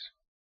Levites.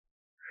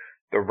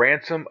 The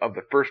ransom of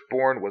the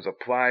firstborn was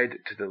applied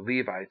to the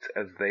Levites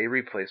as they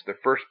replaced the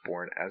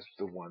firstborn as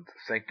the ones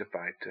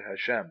sanctified to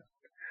Hashem,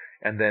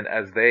 and then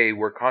as they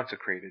were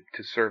consecrated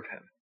to serve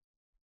him.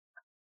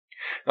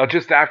 Now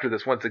just after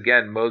this, once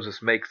again,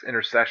 Moses makes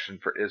intercession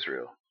for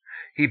Israel.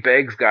 He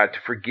begs God to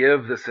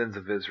forgive the sins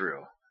of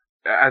Israel.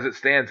 As it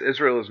stands,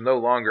 Israel is no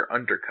longer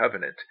under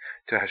covenant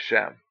to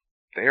Hashem.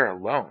 They are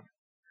alone.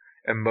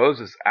 And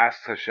Moses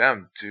asks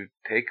Hashem to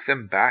take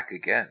them back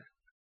again.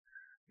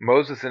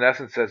 Moses, in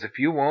essence, says, if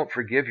you won't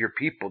forgive your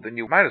people, then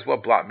you might as well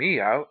blot me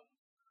out.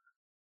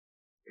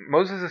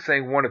 Moses is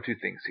saying one of two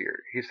things here.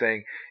 He's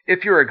saying,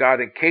 if you're a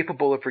God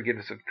incapable of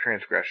forgiveness of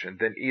transgression,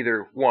 then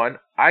either 1,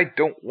 I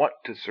don't want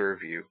to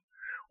serve you,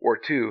 or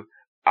 2,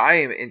 I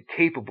am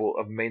incapable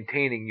of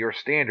maintaining your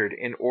standard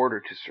in order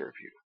to serve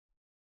you.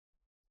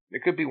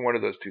 It could be one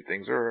of those two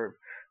things, or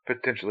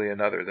potentially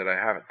another that I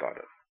haven't thought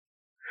of.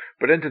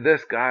 But into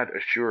this, God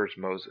assures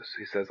Moses.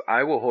 He says,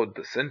 I will hold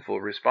the sinful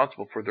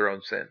responsible for their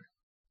own sin.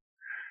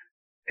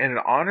 In an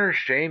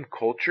honor-shame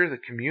culture, the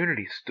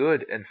community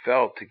stood and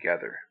fell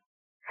together.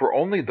 For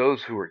only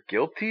those who were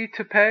guilty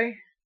to pay,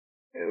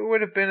 it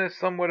would have been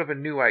somewhat of a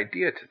new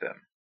idea to them.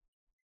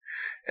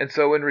 And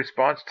so in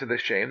response to the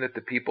shame that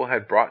the people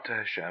had brought to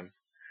Hashem,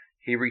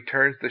 he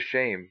returns the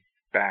shame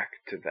back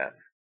to them.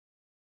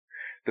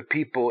 The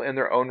people, in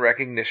their own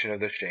recognition of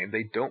the shame,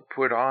 they don't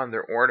put on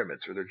their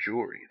ornaments or their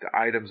jewelry, the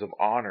items of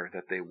honor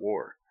that they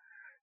wore,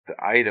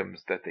 the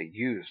items that they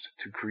used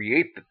to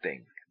create the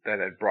thing that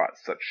had brought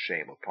such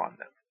shame upon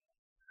them.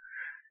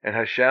 And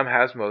Hashem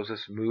has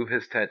Moses move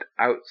his tent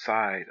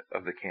outside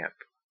of the camp.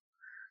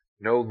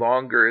 No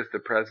longer is the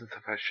presence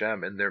of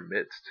Hashem in their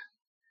midst.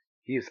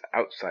 He is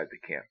outside the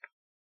camp,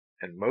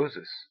 and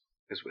Moses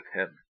is with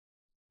him.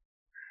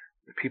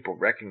 The people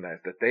recognize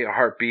that they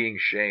are being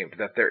shamed,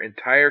 that their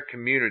entire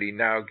community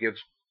now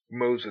gives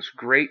Moses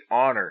great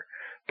honor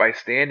by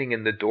standing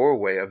in the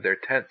doorway of their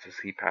tents as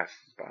he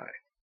passes by.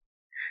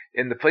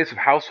 In the place of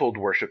household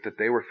worship that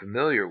they were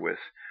familiar with,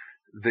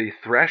 the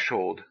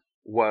threshold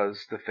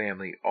was the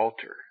family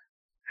altar.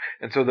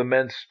 And so the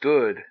men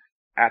stood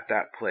at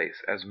that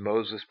place as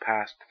Moses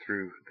passed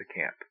through the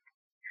camp.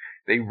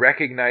 They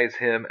recognize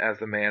him as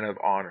the man of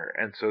honor,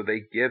 and so they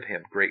give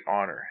him great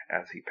honor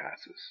as he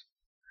passes.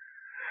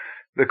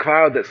 The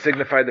cloud that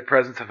signified the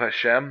presence of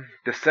Hashem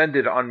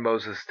descended on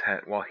Moses'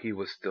 tent while he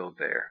was still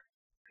there.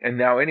 And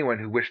now anyone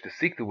who wished to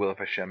seek the will of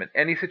Hashem in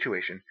any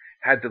situation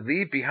had to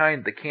leave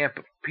behind the camp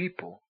of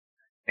people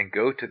and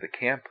go to the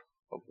camp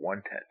of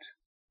one tent.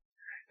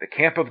 The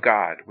camp of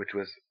God, which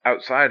was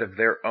outside of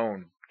their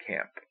own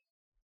camp.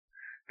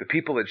 The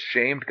people had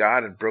shamed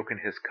God and broken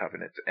his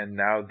covenants, and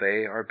now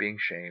they are being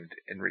shamed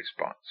in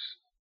response.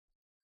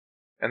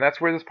 And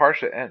that's where this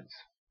parsha ends.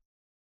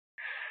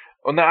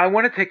 Well, now I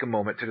want to take a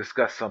moment to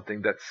discuss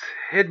something that's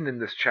hidden in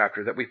this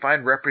chapter that we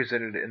find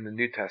represented in the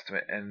New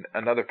Testament and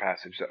another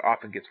passage that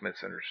often gets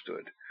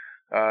misunderstood.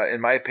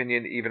 In my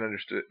opinion, even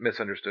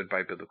misunderstood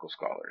by biblical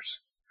scholars.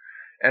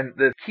 And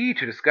the key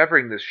to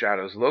discovering this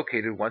shadow is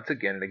located once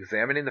again in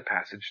examining the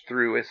passage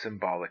through a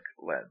symbolic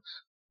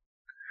lens.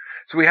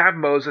 So we have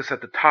Moses at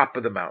the top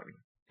of the mountain,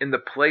 in the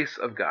place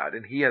of God,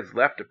 and he has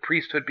left a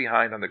priesthood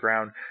behind on the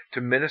ground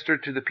to minister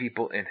to the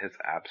people in his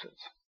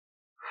absence.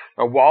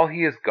 Now, while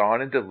he is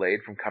gone and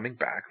delayed from coming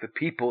back, the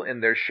people,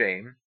 in their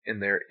shame, in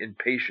their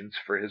impatience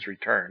for his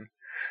return,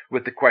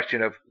 with the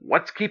question of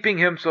what's keeping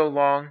him so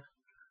long,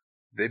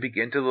 they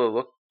begin to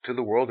look to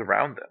the world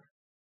around them.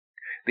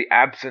 The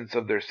absence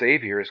of their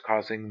Savior is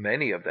causing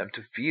many of them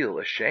to feel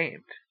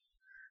ashamed.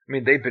 I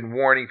mean, they've been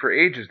warning for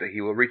ages that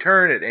he will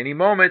return at any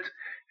moment,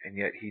 and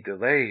yet he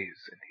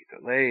delays, and he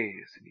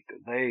delays, and he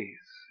delays,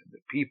 and the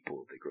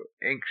people, they grow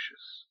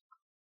anxious.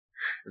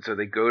 And so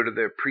they go to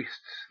their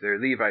priests, their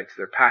Levites,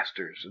 their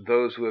pastors,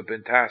 those who have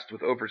been tasked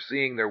with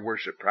overseeing their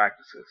worship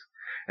practices.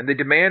 And they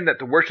demand that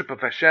the worship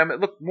of Hashem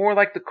look more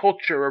like the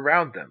culture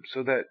around them,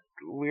 so that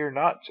we're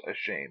not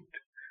ashamed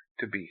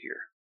to be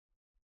here.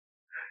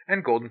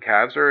 And golden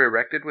calves are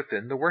erected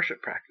within the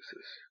worship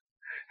practices.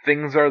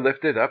 Things are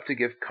lifted up to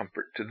give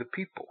comfort to the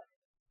people.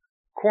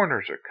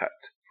 Corners are cut.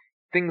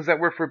 Things that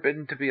were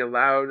forbidden to be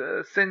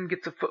allowed, sin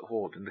gets a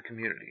foothold in the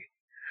community.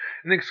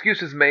 And the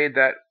excuse is made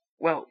that,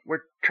 well,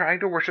 we're trying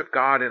to worship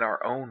God in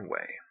our own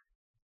way.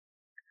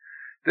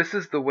 This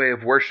is the way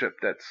of worship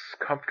that's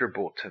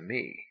comfortable to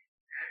me.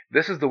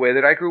 This is the way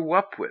that I grew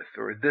up with,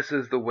 or this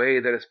is the way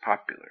that is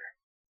popular.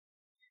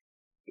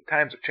 The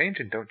times are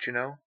changing, don't you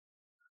know?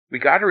 We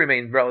got to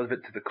remain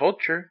relevant to the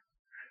culture.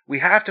 We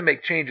have to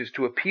make changes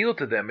to appeal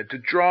to them and to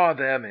draw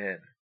them in.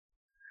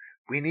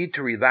 We need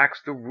to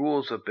relax the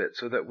rules a bit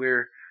so that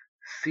we're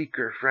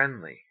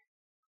seeker-friendly.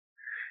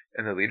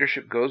 And the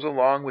leadership goes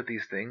along with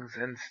these things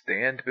and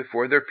stand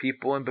before their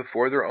people and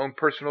before their own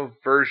personal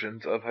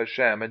versions of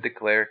Hashem and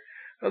declare,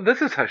 oh,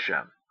 this is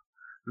Hashem.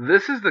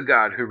 This is the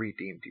God who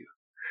redeemed you.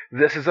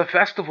 This is a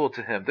festival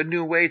to him, the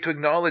new way to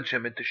acknowledge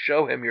him and to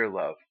show him your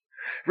love.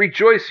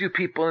 Rejoice, you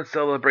people, and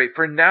celebrate,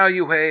 for now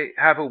you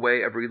have a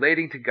way of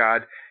relating to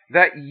God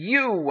that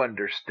you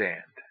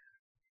understand.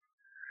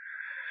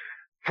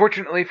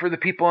 Fortunately for the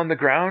people on the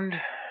ground,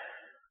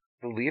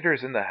 the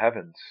leaders in the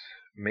heavens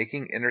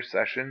making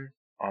intercession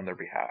on their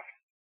behalf,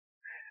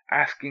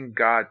 asking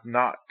God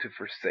not to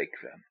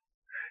forsake them,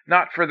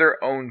 not for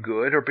their own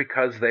good or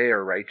because they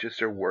are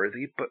righteous or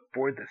worthy, but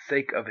for the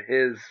sake of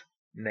his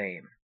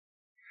name.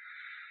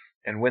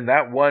 And when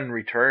that one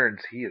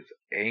returns, he is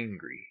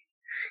angry.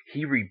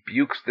 He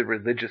rebukes the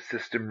religious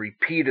system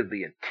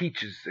repeatedly and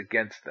teaches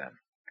against them.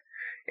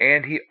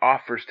 And he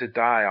offers to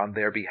die on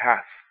their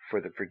behalf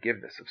for the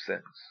forgiveness of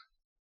sins.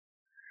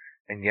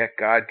 And yet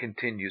God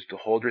continues to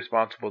hold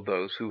responsible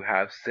those who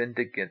have sinned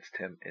against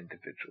him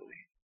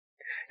individually.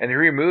 And he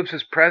removes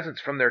his presence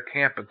from their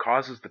camp and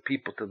causes the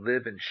people to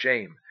live in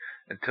shame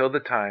until the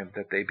time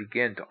that they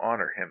begin to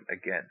honor him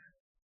again.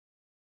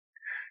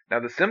 Now,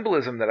 the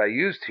symbolism that I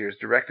used here is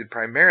directed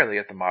primarily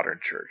at the modern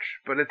church,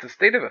 but it's a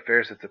state of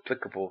affairs that's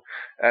applicable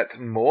at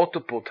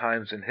multiple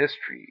times in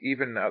history,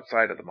 even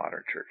outside of the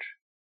modern church.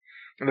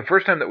 And the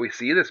first time that we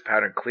see this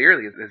pattern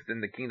clearly is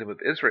in the kingdom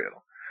of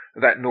Israel,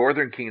 that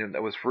northern kingdom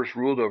that was first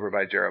ruled over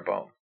by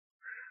Jeroboam.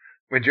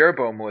 When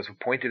Jeroboam was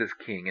appointed as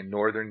king in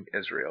northern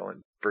Israel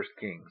in 1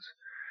 Kings,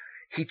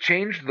 he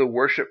changed the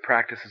worship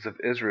practices of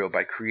Israel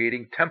by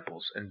creating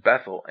temples in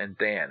Bethel and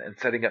Dan and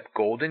setting up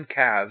golden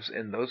calves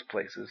in those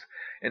places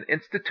and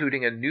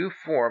instituting a new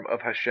form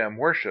of Hashem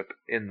worship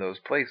in those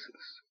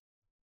places.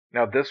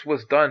 Now this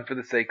was done for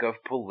the sake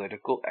of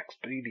political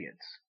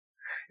expedience,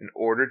 in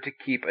order to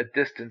keep a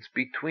distance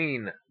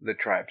between the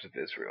tribes of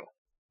Israel.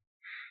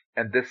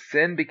 And this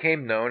sin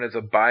became known as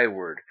a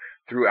byword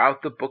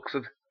throughout the books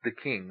of the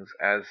Kings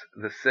as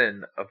the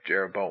sin of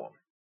Jeroboam.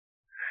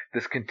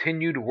 This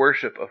continued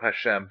worship of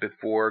Hashem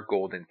before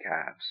golden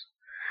calves.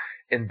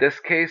 In this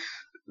case,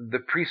 the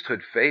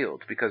priesthood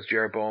failed because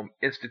Jeroboam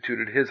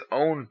instituted his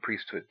own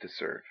priesthood to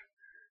serve,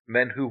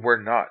 men who were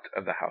not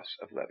of the house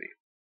of Levi.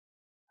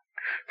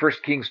 1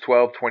 Kings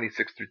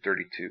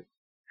 12:26-32.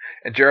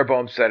 And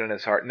Jeroboam said in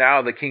his heart,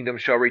 now the kingdom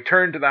shall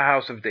return to the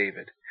house of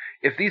David.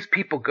 If these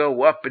people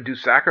go up and do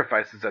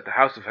sacrifices at the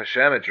house of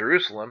Hashem at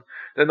Jerusalem,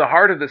 then the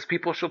heart of this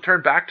people shall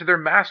turn back to their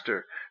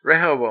master,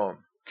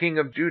 Rehoboam, king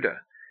of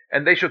Judah,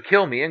 and they shall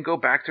kill me and go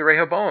back to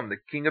Rehoboam, the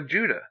king of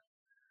Judah.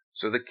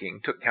 So the king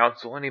took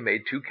counsel, and he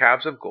made 2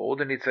 calves of gold,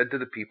 and he said to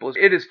the people,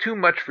 "It is too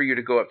much for you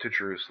to go up to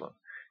Jerusalem.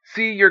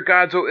 See your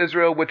gods, O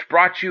Israel, which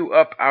brought you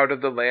up out of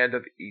the land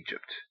of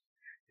Egypt."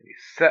 And he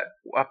set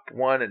up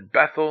one in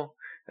Bethel,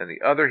 and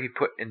the other he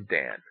put in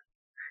Dan.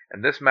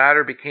 And this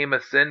matter became a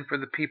sin, for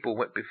the people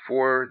went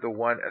before the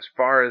one as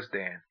far as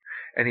Dan.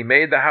 And he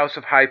made the house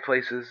of high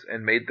places,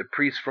 and made the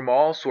priests from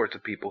all sorts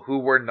of people who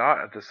were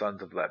not of the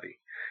sons of Levi.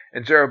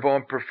 And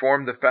Jeroboam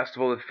performed the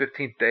festival of the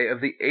 15th day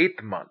of the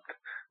 8th month,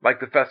 like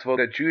the festival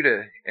of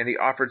Judah, and he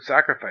offered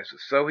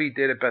sacrifices. So he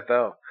did at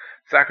Bethel,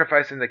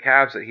 sacrificing the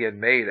calves that he had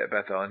made at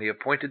Bethel, and he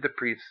appointed the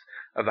priests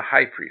of the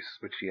high priests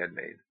which he had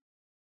made.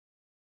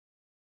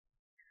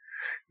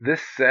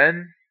 This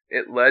sin,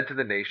 it led to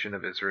the nation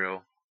of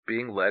Israel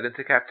being led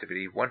into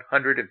captivity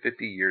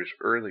 150 years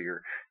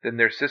earlier than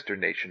their sister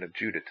nation of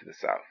Judah to the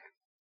south.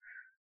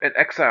 An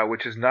exile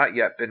which has not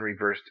yet been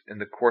reversed in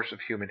the course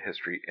of human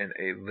history in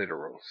a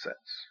literal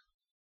sense.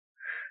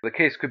 The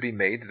case could be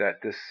made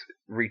that this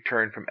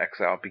return from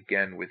exile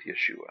began with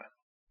Yeshua.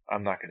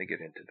 I'm not going to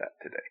get into that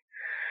today.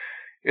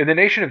 In the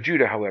nation of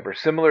Judah, however,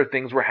 similar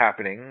things were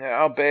happening,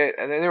 albeit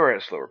they were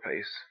at a slower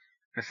pace.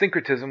 The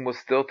syncretism was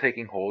still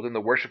taking hold, and the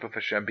worship of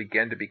Hashem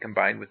began to be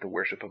combined with the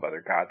worship of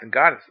other gods and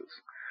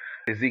goddesses.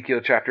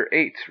 Ezekiel chapter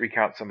 8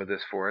 recounts some of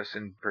this for us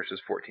in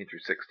verses 14 through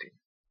 16.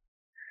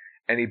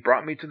 And he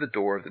brought me to the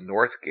door of the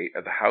north gate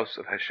of the house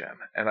of Hashem,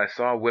 and I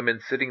saw women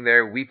sitting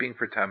there weeping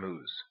for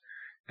Tammuz.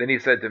 Then he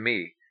said to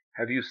me,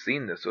 "Have you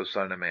seen this, O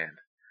son of man?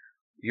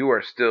 You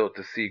are still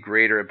to see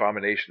greater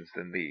abominations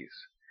than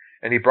these."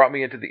 And he brought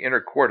me into the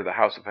inner court of the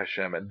house of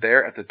Hashem, and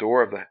there at the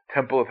door of the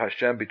temple of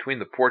Hashem, between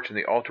the porch and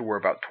the altar, were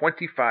about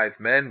 25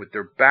 men with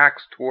their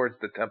backs towards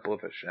the temple of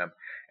Hashem,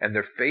 and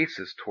their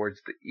faces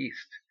towards the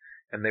east,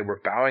 and they were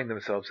bowing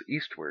themselves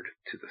eastward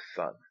to the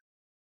sun.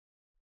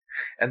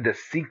 And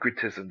this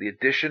syncretism, the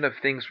addition of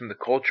things from the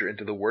culture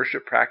into the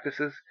worship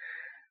practices,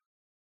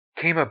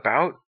 came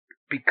about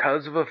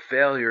because of a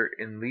failure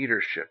in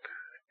leadership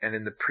and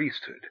in the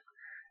priesthood,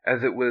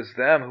 as it was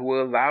them who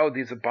allowed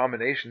these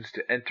abominations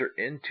to enter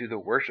into the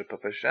worship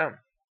of Hashem.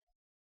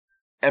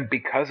 And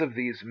because of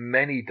these,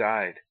 many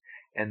died,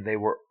 and they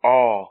were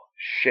all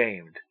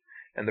shamed,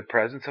 and the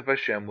presence of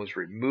Hashem was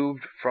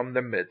removed from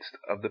the midst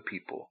of the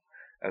people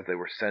as they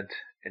were sent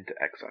into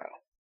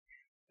exile.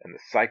 And the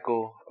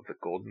cycle of the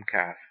golden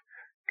calf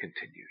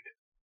continued.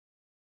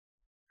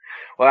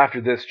 Well,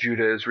 after this,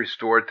 Judah is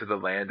restored to the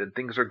land, and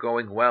things are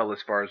going well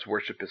as far as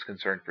worship is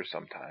concerned for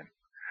some time.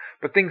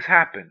 But things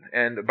happen,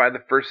 and by the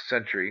 1st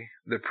century,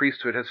 the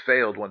priesthood has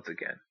failed once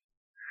again.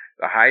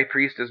 The high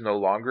priest is no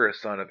longer a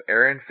son of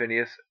Aaron,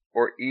 Phinehas,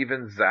 or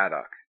even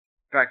Zadok.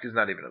 In fact, he's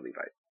not even a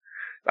Levite.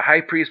 The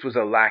high priest was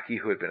a lackey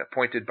who had been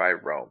appointed by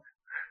Rome,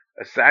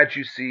 a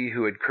Sadducee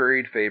who had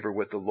curried favor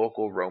with the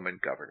local Roman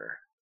governor.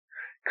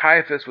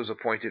 Caiaphas was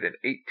appointed in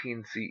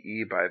 18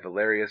 CE by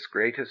Valerius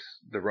Gratus,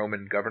 the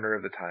Roman governor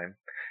of the time,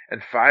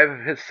 and 5 of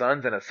his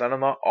sons and a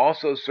son-in-law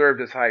also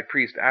served as high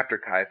priest after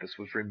Caiaphas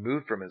was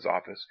removed from his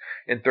office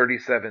in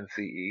 37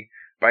 CE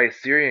by a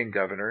Syrian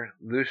governor,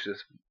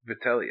 Lucius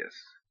Vitellius.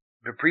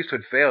 The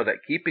priesthood failed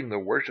at keeping the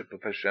worship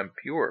of Hashem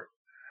pure.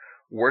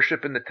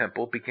 Worship in the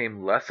temple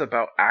became less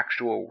about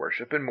actual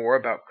worship and more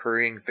about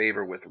currying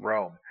favor with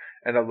Rome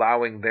and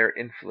allowing their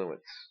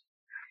influence.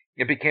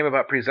 It became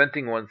about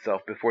presenting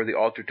oneself before the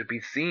altar to be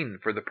seen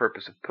for the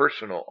purpose of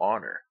personal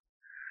honor.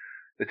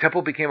 The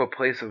temple became a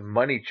place of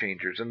money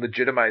changers and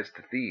legitimized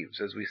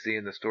thieves, as we see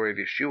in the story of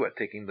Yeshua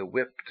taking the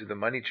whip to the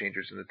money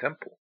changers in the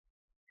temple.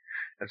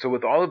 And so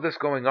with all of this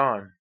going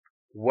on,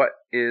 what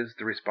is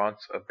the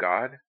response of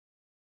God?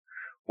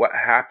 What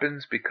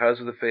happens because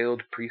of the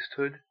failed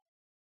priesthood?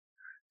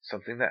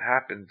 Something that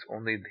happens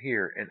only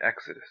here in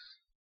Exodus.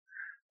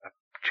 A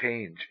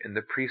change in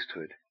the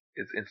priesthood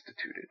is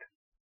instituted.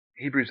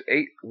 Hebrews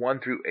 8, 1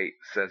 through 8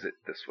 says it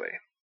this way.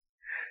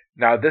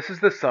 Now this is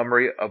the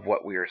summary of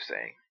what we are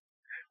saying.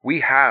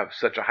 We have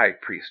such a high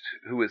priest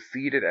who is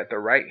seated at the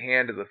right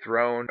hand of the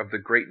throne of the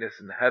greatness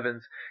in the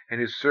heavens, and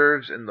who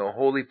serves in the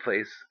holy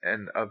place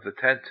and of the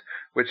tent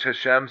which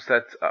Hashem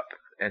sets up,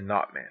 and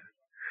not man.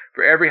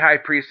 For every high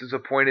priest is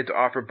appointed to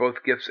offer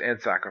both gifts and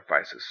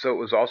sacrifices, so it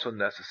was also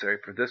necessary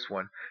for this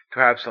one to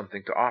have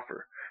something to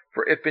offer.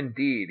 For if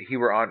indeed he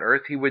were on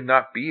earth, he would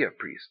not be a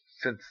priest,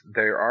 since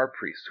there are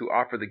priests who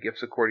offer the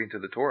gifts according to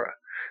the Torah,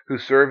 who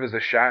serve as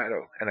a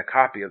shadow and a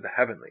copy of the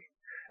heavenly.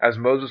 As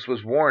Moses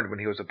was warned when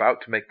he was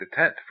about to make the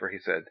tent, for he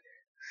said,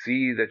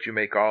 "See that you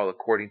make all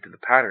according to the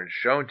pattern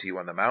shown to you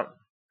on the mountain."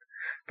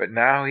 But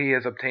now he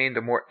has obtained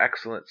a more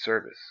excellent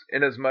service,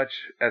 inasmuch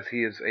as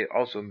he is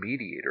also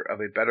mediator of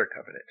a better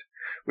covenant,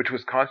 which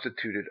was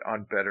constituted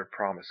on better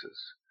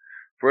promises.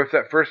 For if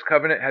that first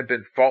covenant had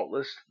been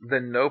faultless,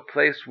 then no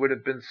place would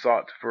have been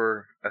sought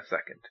for a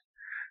second.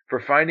 For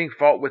finding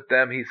fault with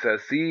them, he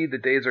says, "See, the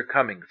days are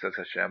coming, says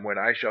Hashem, when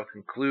I shall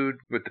conclude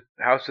with the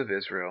house of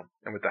Israel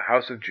and with the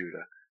house of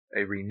Judah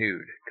a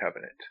renewed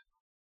covenant."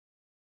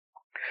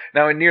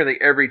 Now, in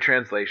nearly every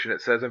translation, it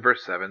says in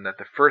verse 7 that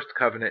the first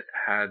covenant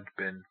had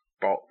been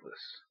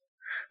faultless.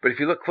 But if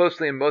you look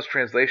closely in most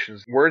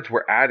translations, words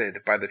were added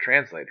by the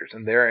translators,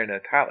 and they're in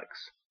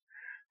italics.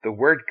 The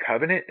word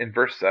covenant in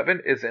verse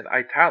 7 is in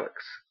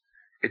italics.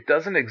 It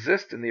doesn't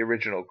exist in the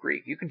original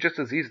Greek. You can just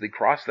as easily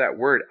cross that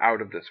word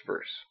out of this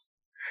verse.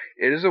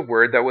 It is a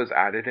word that was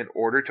added in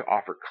order to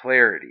offer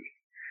clarity,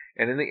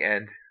 and in the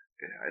end,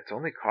 it's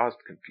only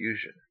caused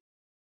confusion.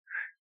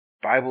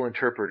 Bible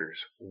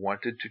interpreters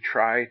wanted to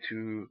try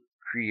to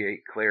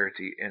create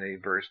clarity in a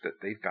verse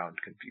that they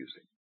found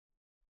confusing.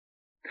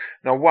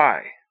 Now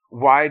why?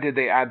 Why did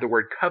they add the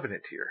word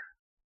covenant here?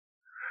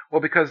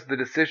 Well, because the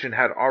decision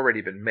had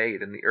already been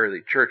made in the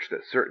early church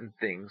that certain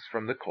things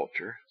from the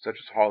culture, such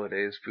as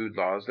holidays, food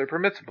laws, they're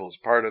permissible as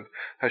part of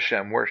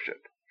Hashem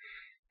worship.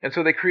 And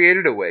so they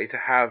created a way to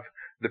have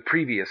the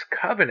previous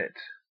covenant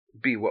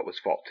be what was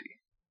faulty.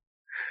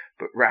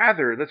 But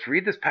rather, let's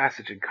read this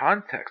passage in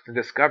context and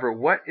discover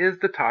what is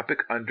the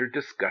topic under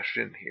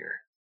discussion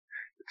here.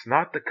 It's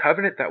not the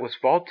covenant that was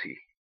faulty,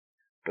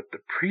 but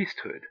the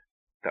priesthood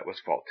that was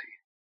faulty.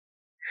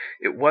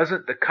 It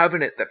wasn't the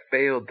covenant that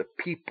failed the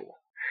people.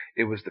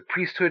 It was the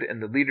priesthood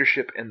and the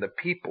leadership and the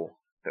people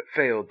that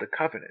failed the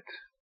covenant.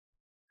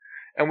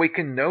 And we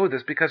can know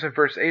this because in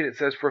verse 8 it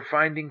says, for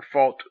finding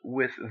fault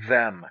with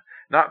them,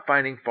 not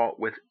finding fault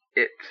with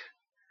it.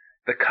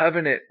 The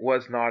covenant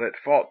was not at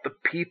fault. The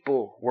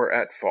people were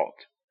at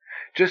fault.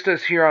 Just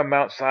as here on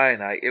Mount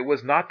Sinai, it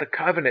was not the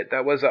covenant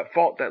that was at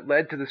fault that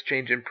led to this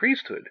change in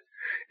priesthood.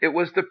 It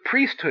was the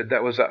priesthood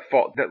that was at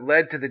fault that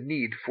led to the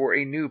need for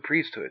a new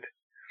priesthood.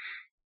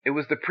 It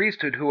was the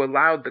priesthood who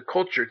allowed the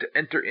culture to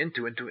enter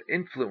into and to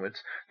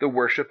influence the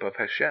worship of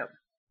Hashem.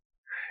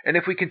 And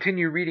if we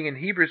continue reading in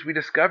Hebrews, we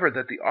discover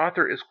that the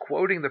author is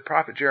quoting the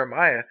prophet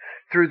Jeremiah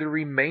through the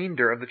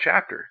remainder of the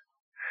chapter.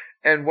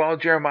 And while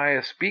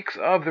Jeremiah speaks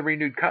of the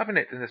renewed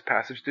covenant in this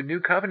passage, the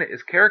new covenant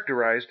is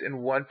characterized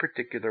in one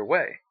particular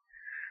way.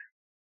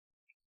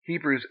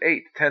 Hebrews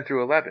 8:10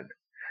 through 11.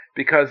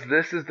 Because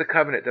this is the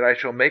covenant that I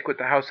shall make with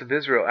the house of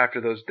Israel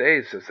after those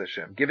days, says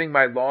Hashem, giving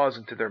my laws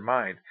into their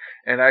mind,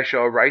 and I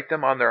shall write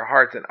them on their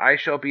hearts, and I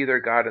shall be their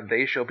God, and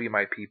they shall be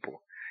my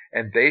people.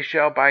 And they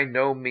shall by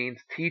no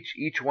means teach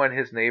each one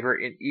his neighbor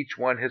and each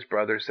one his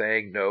brother,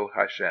 saying, Know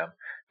Hashem,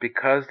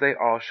 because they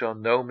all shall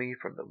know me,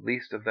 from the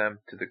least of them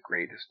to the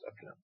greatest of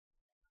them.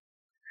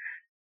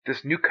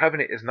 This new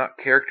covenant is not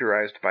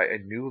characterized by a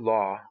new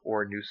law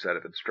or a new set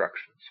of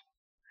instructions.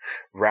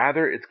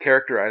 Rather, it's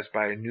characterized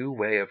by a new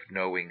way of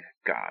knowing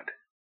God.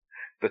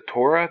 The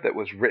Torah that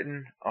was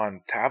written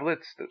on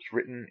tablets, that's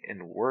written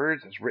in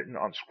words, that's written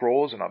on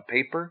scrolls and on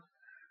paper,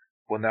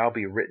 will now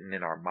be written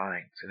in our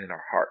minds and in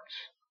our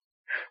hearts.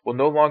 We'll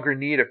no longer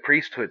need a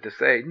priesthood to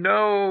say,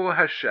 Know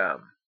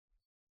Hashem.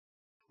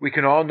 We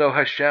can all know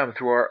Hashem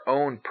through our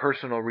own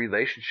personal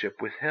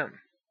relationship with Him.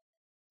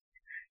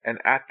 And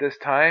at this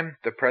time,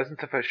 the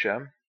presence of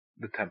Hashem,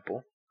 the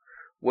temple,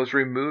 was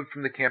removed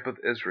from the camp of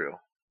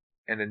Israel,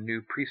 and a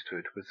new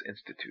priesthood was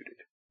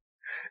instituted.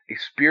 A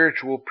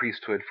spiritual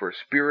priesthood for a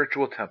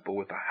spiritual temple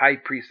with a high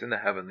priest in the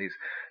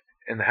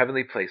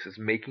heavenly places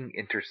making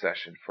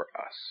intercession for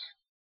us.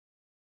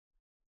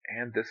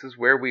 And this is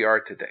where we are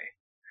today.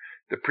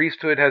 The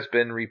priesthood has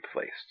been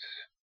replaced.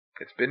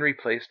 It's been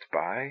replaced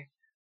by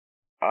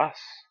us.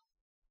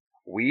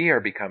 We are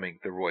becoming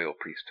the royal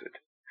priesthood.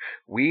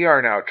 We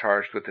are now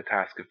charged with the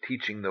task of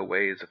teaching the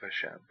ways of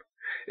Hashem.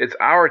 It's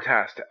our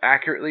task to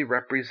accurately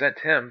represent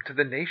Him to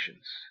the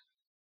nations.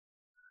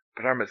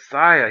 But our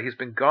Messiah, He's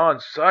been gone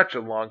such a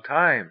long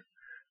time.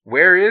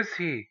 Where is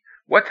He?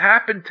 What's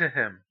happened to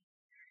Him?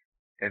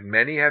 And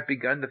many have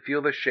begun to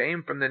feel the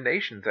shame from the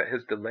nations at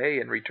His delay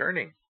in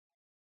returning.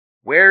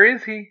 Where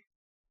is He?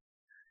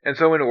 And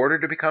so in order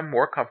to become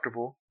more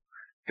comfortable,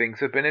 things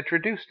have been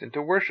introduced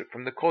into worship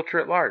from the culture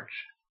at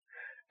large.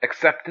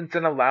 Acceptance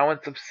and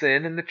allowance of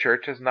sin in the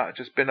church has not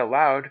just been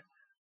allowed.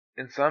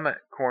 In some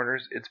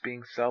corners, it's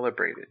being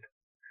celebrated.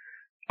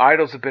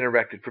 Idols have been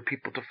erected for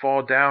people to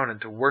fall down and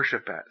to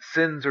worship at.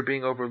 Sins are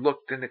being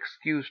overlooked and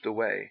excused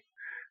away.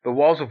 The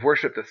walls of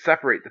worship that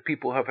separate the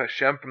people of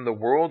Hashem from the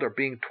world are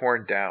being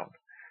torn down.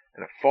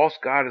 And a false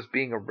god is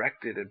being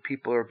erected, and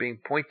people are being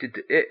pointed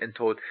to it and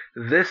told,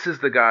 This is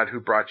the God who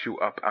brought you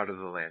up out of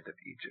the land of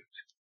Egypt.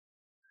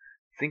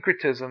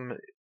 Syncretism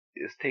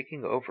is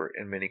taking over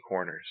in many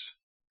corners.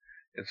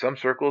 In some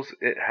circles,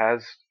 it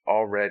has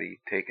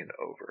already taken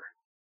over.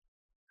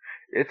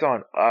 It's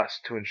on us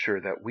to ensure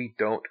that we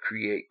don't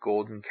create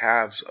golden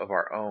calves of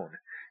our own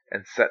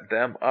and set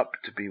them up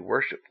to be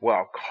worshipped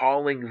while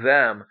calling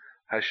them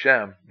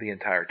Hashem the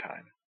entire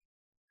time.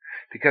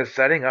 Because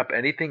setting up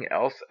anything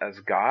else as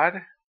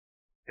God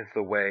is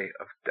the way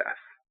of death.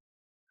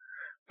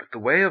 But the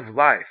way of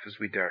life, as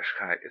we Derish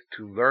Chai, is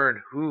to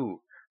learn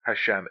who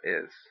Hashem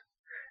is,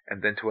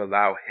 and then to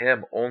allow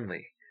Him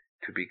only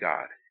to be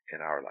God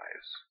in our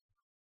lives.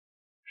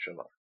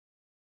 Shalom.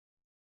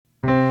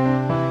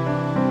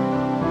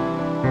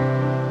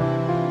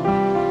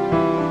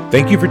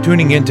 Thank you for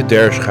tuning in to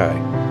Derish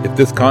Chai. If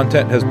this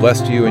content has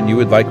blessed you and you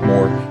would like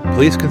more,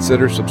 please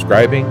consider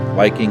subscribing,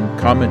 liking,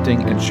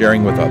 commenting, and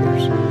sharing with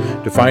others.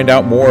 To find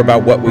out more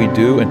about what we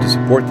do and to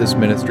support this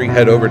ministry,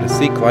 head over to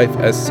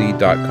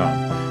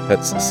seeklifesc.com.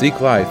 That's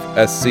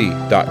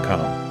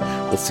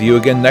seeklifesc.com. We'll see you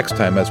again next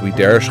time as we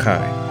Derish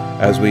Chai,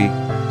 as we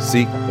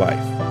seek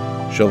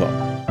life. Shalom.